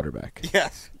new quarterback.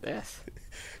 Yes.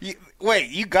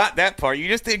 You got that part. You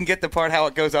just didn't get the part how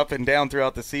it goes up and down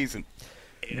throughout the season.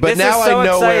 But now I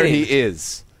know where exciting. he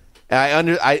is.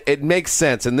 It makes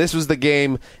sense, and this was the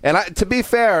game. And to be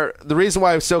fair, the reason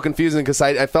why it was so confusing because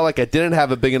I felt like I didn't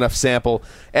have a big enough sample.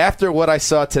 After what I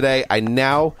saw today, I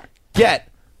now get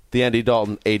the Andy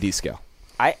Dalton AD scale.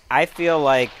 I feel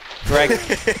like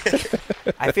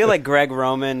Greg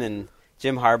Roman and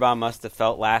Jim Harbaugh must have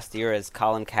felt last year as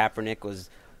Colin Kaepernick was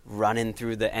running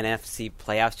through the NFC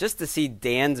playoffs just to see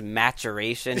Dan's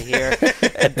maturation here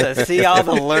and to see all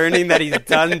the learning that he's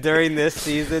done during this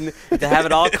season, to have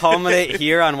it all culminate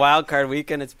here on Wild Card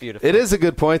Weekend. It's beautiful. It is a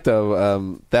good point,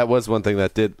 though. That was one thing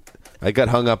that did. I got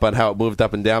hung up on how it moved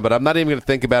up and down, but I'm not even going to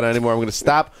think about it anymore. I'm going to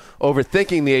stop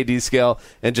overthinking the AD scale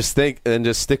and just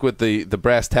stick with the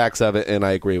brass tacks of it, and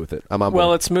I agree with it. I'm on board.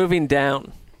 Well, it's moving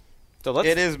down. So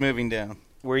It is moving down.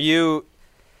 Were you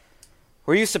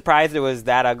surprised it was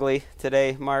that ugly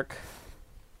today, Mark?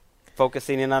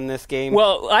 Focusing in on this game?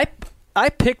 Well, I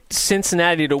picked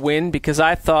Cincinnati to win because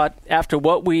I thought after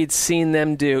what we'd seen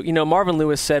them do, Marvin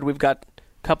Lewis said we've got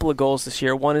a couple of goals this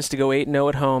year. One is to go 8-0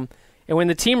 at home. And when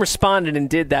the team responded and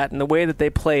did that in the way that they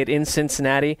played in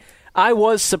Cincinnati, I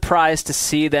was surprised to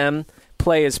see them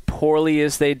play as poorly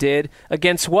as they did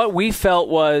against what we felt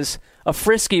was a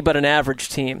frisky but an average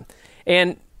team.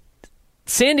 And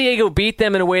San Diego beat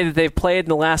them in a way that they've played in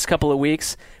the last couple of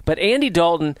weeks. But Andy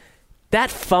Dalton,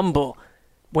 that fumble,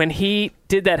 when he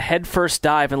did that headfirst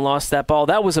dive and lost that ball,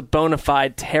 that was a bona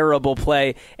fide terrible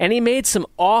play. And he made some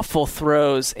awful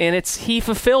throws, and he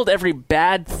fulfilled every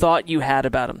bad thought you had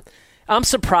about him. I'm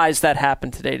surprised that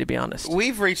happened today, to be honest.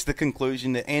 We've reached the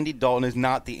conclusion that Andy Dalton is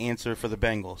not the answer for the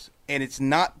Bengals. And it's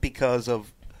not because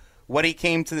of what he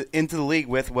came into the league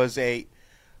with was a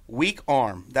weak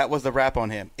arm. That was the rap on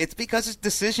him. It's because his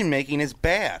decision-making is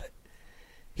bad.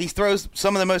 He throws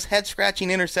some of the most head-scratching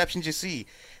interceptions you see.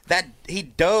 That he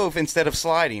dove instead of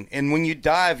sliding, and when you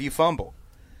dive, you fumble.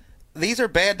 These are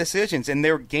bad decisions, and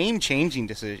they're game-changing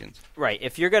decisions. Right.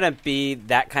 If you're going to be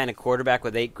that kind of quarterback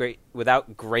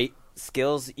without great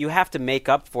skills, you have to make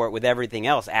up for it with everything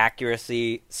else,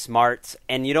 accuracy, smarts,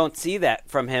 and you don't see that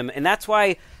from him. And that's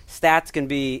why stats can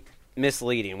be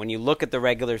misleading. When you look at the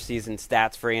regular season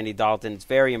stats for Andy Dalton, it's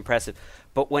very impressive.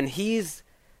 But when he's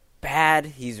bad,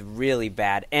 he's really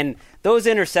bad. And those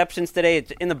interceptions today,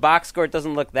 in the box score, it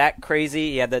doesn't look that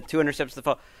crazy. He had the 2 interceptions to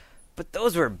fall. But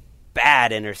those were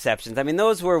bad interceptions. I mean,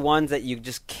 those were ones that you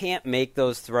just can't make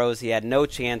those throws. He had no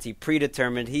chance. He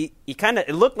predetermined.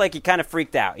 It looked like he kind of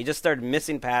freaked out. He just started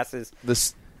missing passes.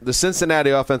 The Cincinnati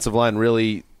offensive line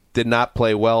really did not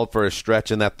play well for a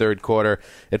stretch in that third quarter.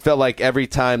 It felt like every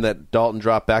time that Dalton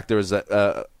dropped back, there was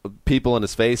people in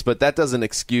his face, but that doesn't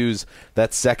excuse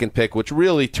that second pick, which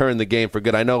really turned the game for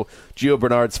good. I know Gio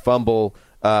Bernard's fumble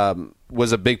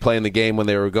was a big play in the game when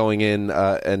they were going in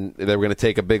and they were going to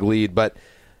take a big lead, but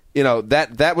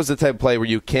that was the type of play where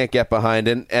you can't get behind.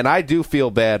 And I do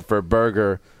feel bad for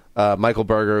Michael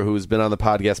Berger, who's been on the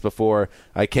podcast before.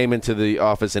 I came into the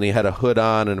office and he had a hood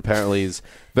on, and apparently he's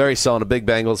very solid, a big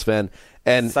Bengals fan.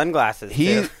 And sunglasses.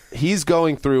 He's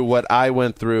going through what I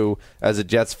went through as a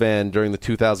Jets fan during the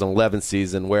 2011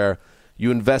 season, where you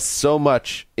invest so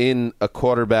much in a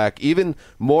quarterback, even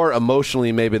more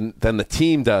emotionally maybe than the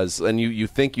team does, and you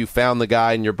think you found the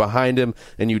guy and you're behind him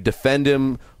and you defend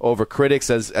him over critics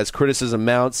as criticism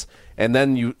mounts, and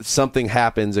then something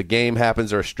happens, a game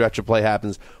happens or a stretch of play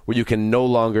happens where you can no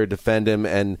longer defend him,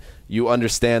 and you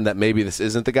understand that maybe this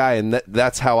isn't the guy, and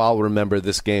that's how I'll remember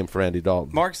this game for Andy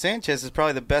Dalton. Mark Sanchez is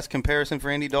probably the best comparison for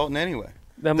Andy Dalton anyway.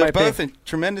 They're both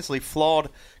tremendously flawed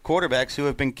quarterbacks who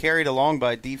have been carried along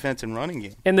by defense and running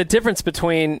game. And the difference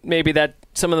between maybe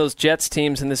some of those Jets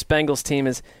teams and this Bengals team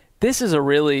is this is a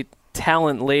really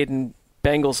talent-laden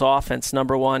Bengals offense,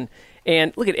 number one.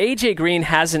 And look at A.J. Green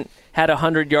hasn't had a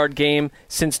 100-yard game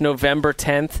since November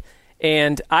 10th,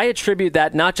 and I attribute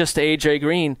that not just to A.J.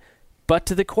 Green, but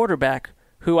to the quarterback,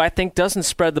 who I think doesn't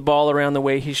spread the ball around the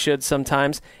way he should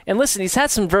sometimes. And listen, he's had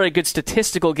some very good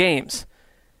statistical games.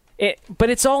 But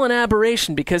it's all an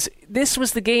aberration because this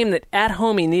was the game that at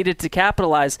home he needed to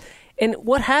capitalize. And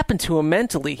what happened to him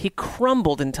mentally? He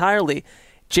crumbled entirely.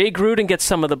 Jay Gruden gets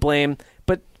some of the blame,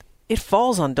 but it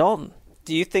falls on Dalton.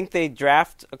 Do you think they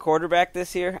draft a quarterback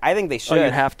this year? I think they should. Oh,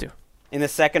 you have to. In the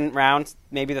second round,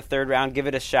 maybe the third round, give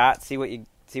it a shot, see what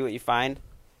you find.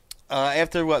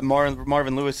 After what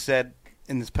Marvin Lewis said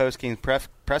in this post-game press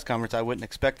conference, I wouldn't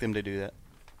expect them to do that.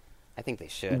 I think they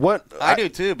should. What I do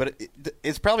too, but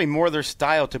it's probably more their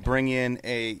style to bring in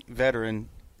a veteran,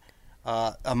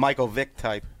 a Michael Vick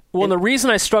type. Well, and the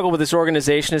reason I struggle with this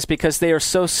organization is because they are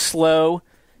so slow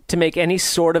to make any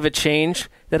sort of a change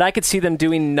that I could see them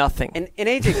doing nothing. And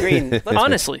AJ Green,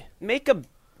 honestly, make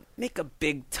a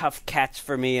big tough catch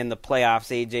for me in the playoffs.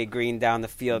 AJ Green down the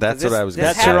field. That's what I was.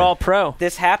 That's your all-pro.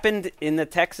 This happened in the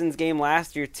Texans game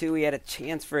last year too. He had a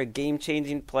chance for a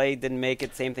game-changing play, didn't make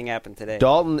it. Same thing happened today.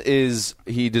 Dalton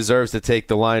he deserves to take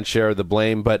the lion's share of the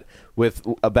blame, but with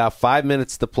about 5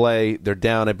 minutes to play, they're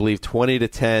down, I believe,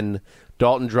 20-10.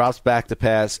 Dalton drops back to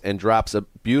pass and drops a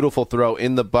beautiful throw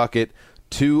in the bucket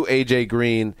to A.J.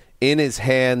 Green in his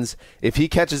hands. If he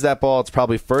catches that ball, it's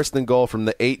probably 1st and goal from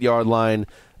the 8-yard line.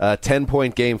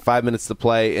 10-point game, 5 minutes to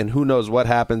play, and who knows what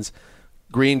happens.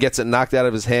 Green gets it knocked out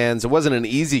of his hands. It wasn't an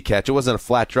easy catch. It wasn't a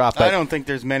flat drop. I don't think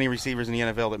there's many receivers in the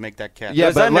NFL that make that catch.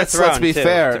 Yeah, but let's be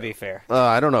fair. To be fair.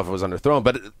 I don't know if it was underthrown,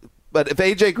 but if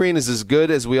A.J. Green is as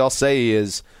good as we all say he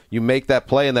is, you make that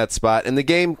play in that spot, and the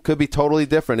game could be totally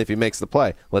different if he makes the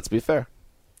play. Let's be fair.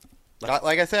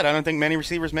 Like I said, I don't think many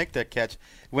receivers make that catch.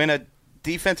 When a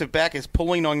defensive back is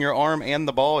pulling on your arm and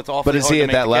the ball, it's awfully hard to make. But is he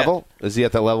at that level? Is he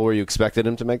at that level where you expected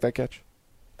him to make that catch?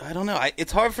 I don't know.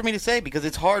 It's hard for me to say because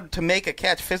it's hard to make a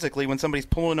catch physically when somebody's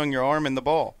pulling on your arm and the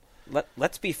ball.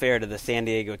 Let's be fair to the San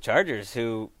Diego Chargers,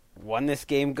 who won this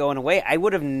game going away. I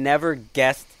would have never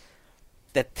guessed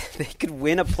that they could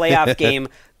win a playoff game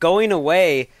going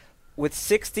away with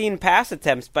 16 pass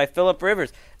attempts by Phillip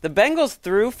Rivers. The Bengals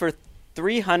threw for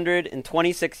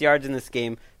 326 yards in this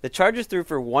game. The Chargers threw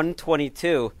for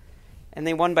 122, and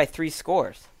they won by 3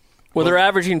 scores. Well, they're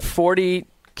averaging 40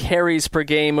 carries per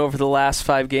game over the last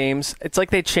 5 games. It's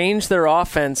like they changed their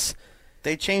offense.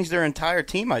 They changed their entire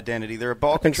team identity. They're a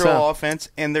ball control offense,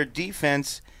 and their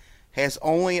defense has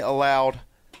only allowed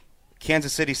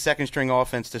Kansas City's second-string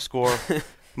offense to score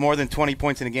more than 20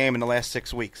 points in a game in the last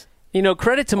 6 weeks. You know,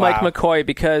 credit to Mike McCoy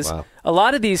because a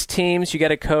lot of these teams, you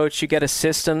get a coach, you get a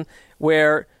system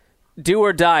where do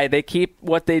or die, they keep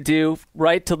what they do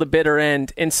right till the bitter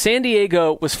end. And San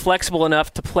Diego was flexible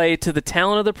enough to play to the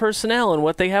talent of the personnel and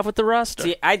what they have with the roster.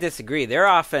 See, I disagree. Their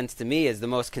offense, to me, is the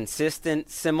most consistent,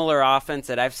 similar offense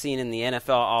that I've seen in the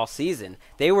NFL all season.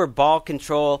 They were ball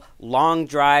control, long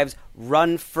drives,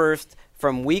 run first,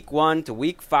 from week 1 to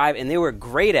week 5, and they were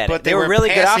great at it. But they were really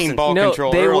good passing ball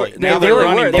control they early.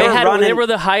 They were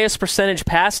the highest percentage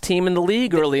pass team in the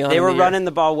league early on. They were running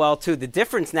the ball well, too. The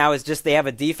difference now is just they have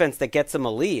a defense that gets them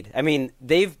a lead. I mean,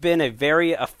 they've been a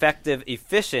very effective,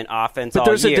 efficient offense all year. But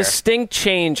there's a distinct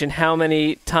change in how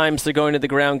many times they're going to the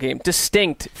ground game.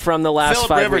 Distinct from the last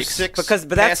 5 weeks. But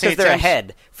that's because they're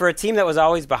ahead. For a team that was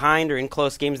always behind or in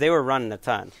close games, they were running a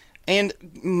ton. And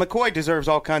McCoy deserves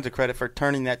all kinds of credit for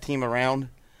turning that team around.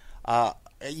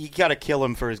 You got to kill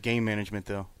him for his game management,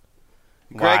 though.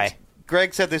 Why?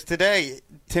 Greg said this today.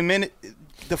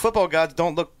 The football gods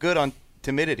don't look good on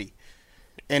timidity,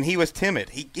 and he was timid.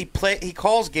 He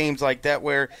calls games like that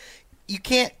where you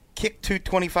can't kick 2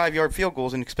 25-yard field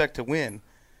goals and expect to win.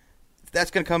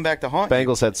 That's going to come back to haunt you.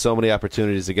 Bengals had so many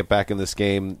opportunities to get back in this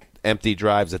game, empty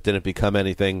drives that didn't become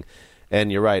anything.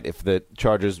 And you're right, if the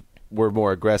Chargers were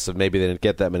more aggressive, maybe they didn't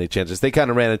get that many chances. They kind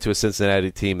of ran into a Cincinnati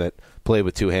team that played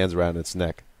with 2 hands around its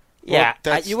neck. Yeah,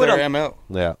 that's their MO.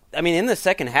 Yeah. I mean, in the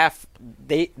second half,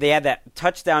 they had that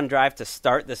touchdown drive to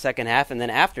start the second half, and then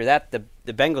after that, the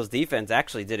Bengals defense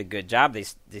actually did a good job.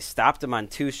 They stopped them on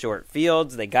 2 short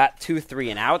fields. They got 2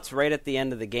 3-and-outs right at the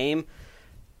end of the game.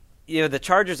 You know, the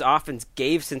Chargers offense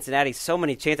gave Cincinnati so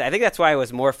many chances. I think that's why it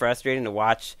was more frustrating to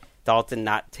watch Dalton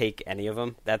not take any of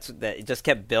them. It just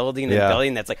kept building and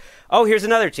building. That's like, oh, here's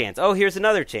another chance. Oh, here's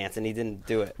another chance, and he didn't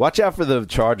do it. Watch out for the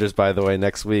Chargers, by the way,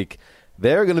 next week.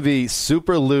 They're going to be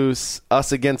super loose,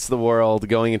 us against the world,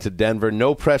 going into Denver.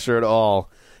 No pressure at all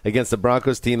against the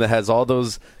Broncos team that has all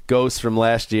those ghosts from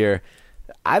last year.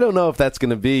 I don't know if that's going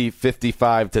to be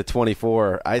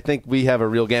 55-24. I think we have a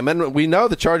real game. And we know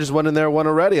the Chargers won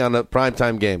already on a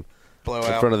primetime game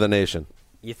Blowout. in front of the nation.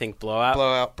 You think blowout?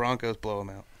 Blowout. Broncos blow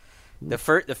them out. The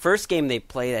first game they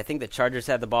played, I think the Chargers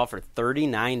had the ball for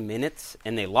 39 minutes,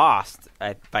 and they lost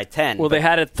by 10. Well, they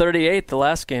had it 38 the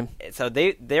last game. So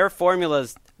their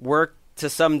formulas work to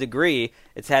some degree.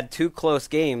 It's had 2 close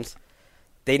games.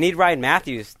 They need Ryan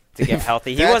Matthews to get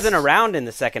healthy. He wasn't around in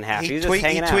the second half. He was just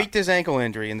hanging out. He tweaked his ankle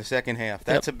injury in the second half.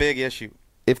 That's a big issue.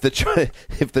 If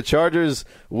the Chargers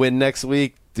win next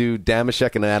week, do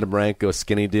Damashek and Adam Rank go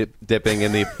skinny dipping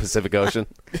in the Pacific Ocean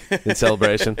in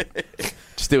celebration?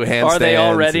 Just do handstands. Are they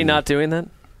already not doing that?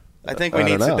 I think we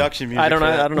need seduction music. I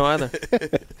don't know either.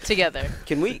 Together.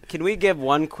 Can we give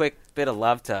one quick bit of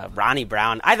love to Ronnie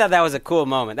Brown. I thought that was a cool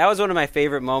moment. That was one of my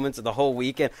favorite moments of the whole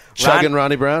weekend. Chugging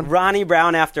Ronnie Brown? Ronnie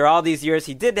Brown, after all these years,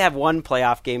 he did have one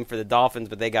playoff game for the Dolphins,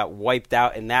 but they got wiped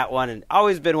out in that one, and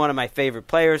always been one of my favorite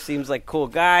players. Seems like a cool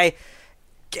guy.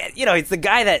 You know, it's the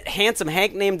guy that Handsome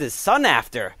Hank named his son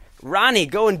after. Ronnie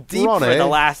going deep for the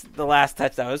last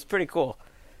touchdown. It was pretty cool.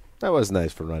 That was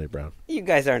nice for Ronnie Brown. You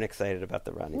guys aren't excited about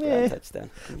the Ronnie Brown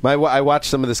touchdown. I watched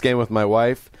some of this game with my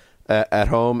wife at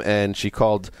home, and she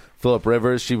called Phillip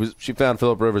Rivers. She found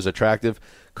Phillip Rivers attractive.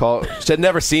 She had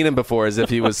never seen him before, as if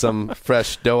he was some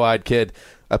fresh, doe-eyed kid.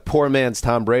 A poor man's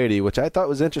Tom Brady, which I thought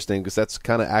was interesting because that's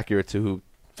kind of accurate to who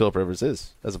Phillip Rivers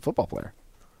is as a football player.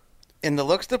 In the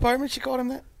looks department, she called him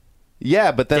that?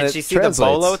 Yeah, but then Did it she see translates. the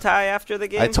bolo tie after the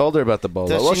game? I told her about the bolo.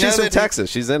 Does Well, she know she's from that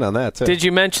Texas. She's in on that, too. Did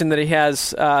you mention that he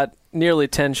has nearly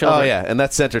 10 children? Oh, yeah, and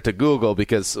that sent her to Google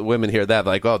because women hear that,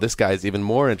 like, oh, this guy's even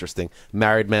more interesting.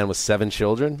 Married man with 7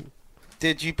 children?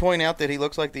 Did you point out that he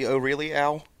looks like the O'Reilly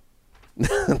owl?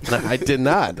 No, I did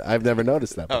not. I've never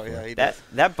noticed that before. Oh, yeah, he does.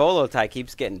 That bolo tie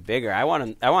keeps getting bigger. I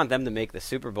want them to make the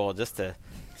Super Bowl just to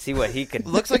see what he could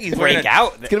Looks like he's break wearing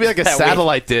out. It's going to be like a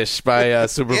satellite dish by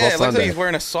Super Bowl Yeah, it looks Sunday. like he's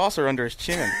wearing a saucer under his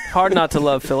chin. Hard not to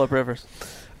love Phillip Rivers.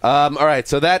 All right,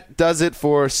 so that does it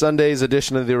for Sunday's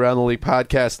edition of the Around the League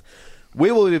podcast.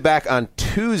 We will be back on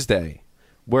Tuesday,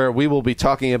 where we will be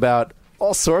talking about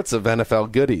all sorts of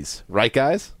NFL goodies. Right,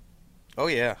 guys? Oh,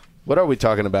 yeah. What are we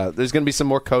talking about? There's going to be some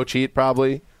more coach heat,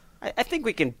 probably. I think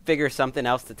we can figure something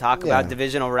else to talk about.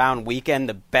 Divisional round weekend,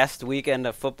 the best weekend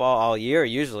of football all year,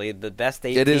 usually the best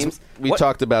 8 teams. We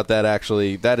talked about that,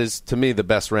 actually. That is, to me, the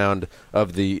best round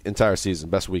of the entire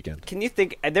season, best weekend. Can you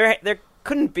think there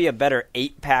couldn't be a better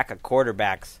 8-pack of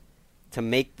quarterbacks to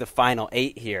make the final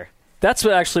 8 here? That's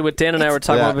what Dan and I were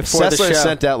talking about before the show. Sessler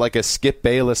sent out like a Skip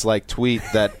Bayless-like tweet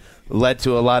that led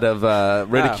to a lot of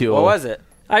ridicule. What was it?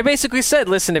 I basically said,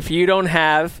 listen, if you don't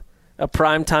have a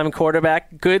primetime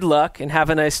quarterback, good luck, and have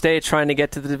a nice day trying to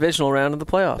get to the divisional round of the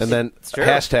playoffs. And then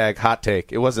hashtag hot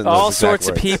take. It wasn't those all exact sorts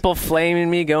words. of people flaming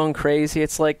me, going crazy.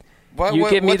 It's like,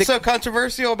 What's so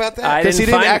controversial about that? Because he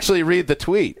didn't actually read the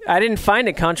tweet. I didn't find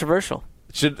it controversial.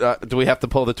 Do we have to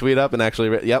pull the tweet up and actually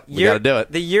read? Yep, we got to do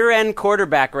it. The year-end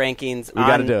quarterback rankings We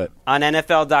got to do it. on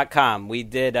NFL.com. We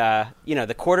did,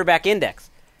 the quarterback index.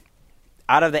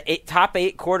 Out of the top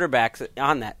 8 quarterbacks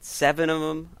on that, 7 of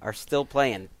them are still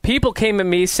playing. People came at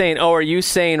me saying, oh, are you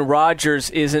saying Rodgers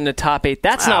is in the top 8?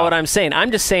 That's not what I'm saying. I'm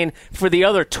just saying for the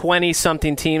other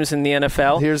 20-something teams in the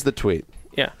NFL. Here's the tweet.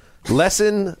 Yeah.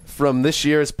 Lesson from this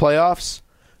year's playoffs,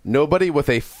 nobody with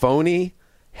a phony,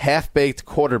 half-baked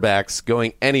quarterbacks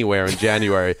going anywhere in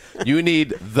January. You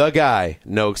need the guy,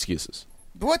 no excuses.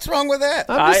 What's wrong with that?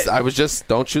 I was just,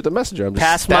 don't shoot the messenger. I'm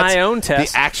just, Pass my own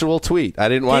test. The actual tweet. I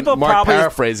didn't want People Mark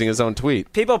paraphrasing his own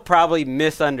tweet. People probably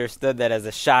misunderstood that as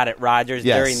a shot at Rodgers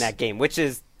during that game, which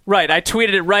is right. I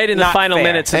tweeted it right in the not final fair.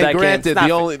 minutes of And that granted,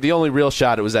 game. the only real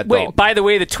shot, it was at Dalton. Wait, by the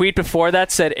way, the tweet before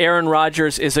that said Aaron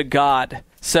Rodgers is a god.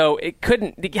 So it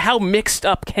couldn't. How mixed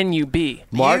up can you be?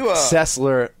 Mark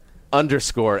Sessler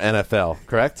 _NFL,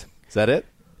 correct? Is that it?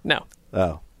 No.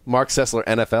 Oh. Mark Sessler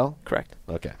NFL? Correct.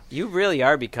 Okay. You really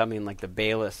are becoming like the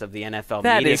Bayless of the NFL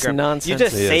That media is group. nonsense. You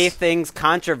just He say is. things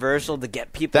controversial to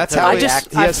get people That's to how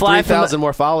react. he has 3,000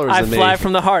 more followers I than me. fly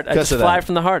from the heart. I because just of fly that.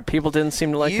 from the heart. People didn't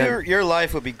seem to like that. Your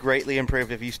life would be greatly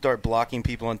improved if you start blocking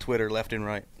people on Twitter left and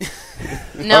right.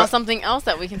 Now, something else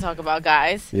that we can talk about,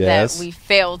 guys, Yes. that we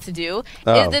failed to do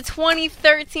Oh. is the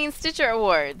 2013 Stitcher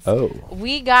Awards. Oh.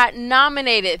 We got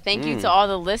nominated. Thank you to all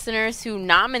the listeners who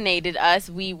nominated us.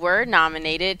 We were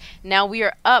nominated. Now we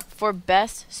are up for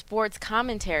Best Sports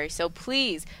Commentary. So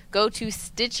please go to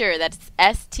Stitcher. That's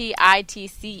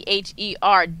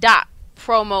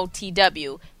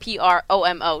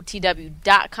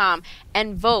STITCHER.promotw.com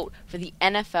and vote for the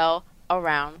NFL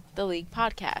Around the League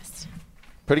podcast.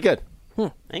 Pretty good.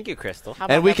 Thank you, Crystal. How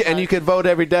about And we that can, and plug? you can vote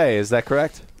every day. Is that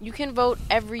correct? You can vote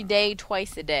every day,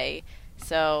 twice a day.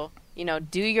 So,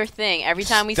 do your thing. Every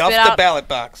time we Stuff spit the out ballot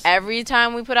box. every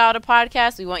time we put out a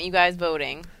podcast, we want you guys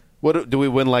voting. What do we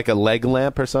win, like a leg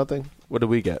lamp or something? What do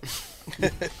we get?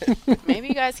 Maybe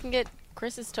you guys can get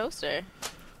Chris's toaster.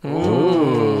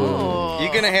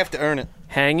 You're going to have to earn it.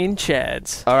 Hanging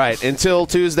Chads. All right. Until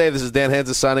Tuesday, this is Dan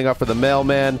Hansa signing off for the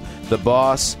mailman, the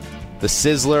boss, the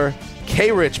sizzler,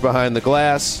 K-Rich behind the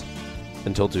glass.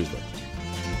 Until Tuesday.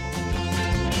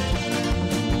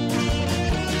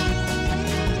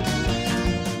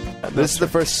 This is the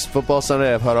first football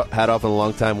Sunday I've had off in a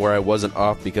long time where I wasn't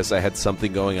off because I had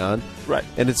something going on. Right.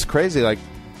 And it's crazy. Like,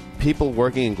 people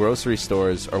working in grocery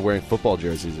stores are wearing football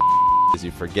jerseys. As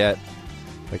you forget,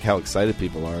 like, how excited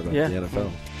people are about the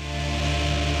NFL.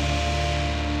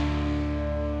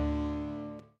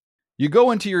 You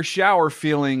go into your shower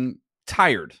feeling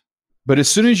tired, but as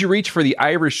soon as you reach for the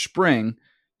Irish Spring,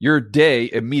 your day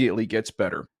immediately gets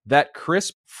better. That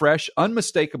crisp, fresh,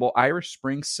 unmistakable Irish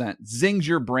Spring scent zings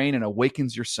your brain and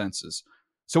awakens your senses.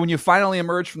 So when you finally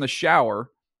emerge from the shower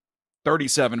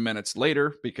 37 minutes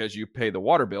later, because you pay the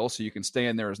water bill so you can stay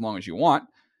in there as long as you want,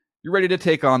 you're ready to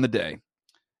take on the day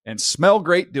and smell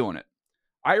great doing it.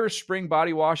 Irish Spring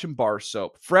Body Wash and Bar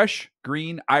Soap. Fresh,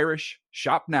 green, Irish.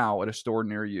 Shop now at a store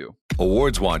near you.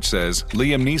 Awards Watch says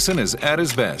Liam Neeson is at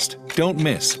his best. Don't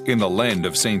miss In the Land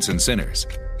of Saints and Sinners.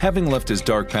 Having left his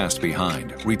dark past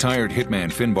behind, retired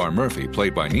hitman Finbar Murphy,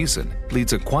 played by Neeson,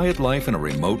 leads a quiet life in a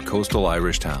remote coastal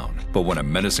Irish town. But when a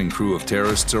menacing crew of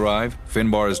terrorists arrive,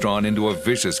 Finbar is drawn into a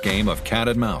vicious game of cat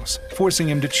and mouse, forcing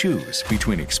him to choose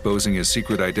between exposing his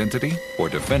secret identity or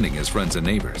defending his friends and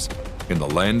neighbors. In the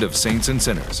Land of Saints and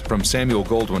Sinners, from Samuel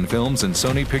Goldwyn Films and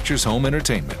Sony Pictures Home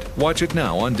Entertainment. Watch it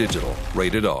now on digital.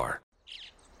 Rated R.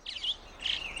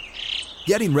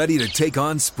 Getting ready to take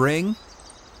on spring?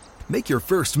 Make your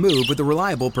first move with the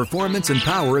reliable performance and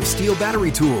power of Steel battery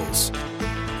tools.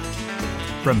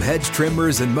 From hedge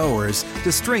trimmers and mowers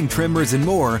to string trimmers and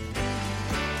more,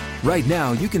 right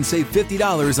now you can save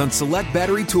 $50 on select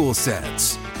battery tool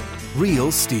sets.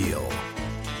 Real Steel.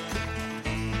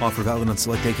 Offer valid on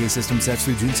select AK system sets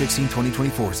through June 16,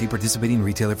 2024. See participating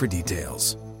retailer for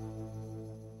details.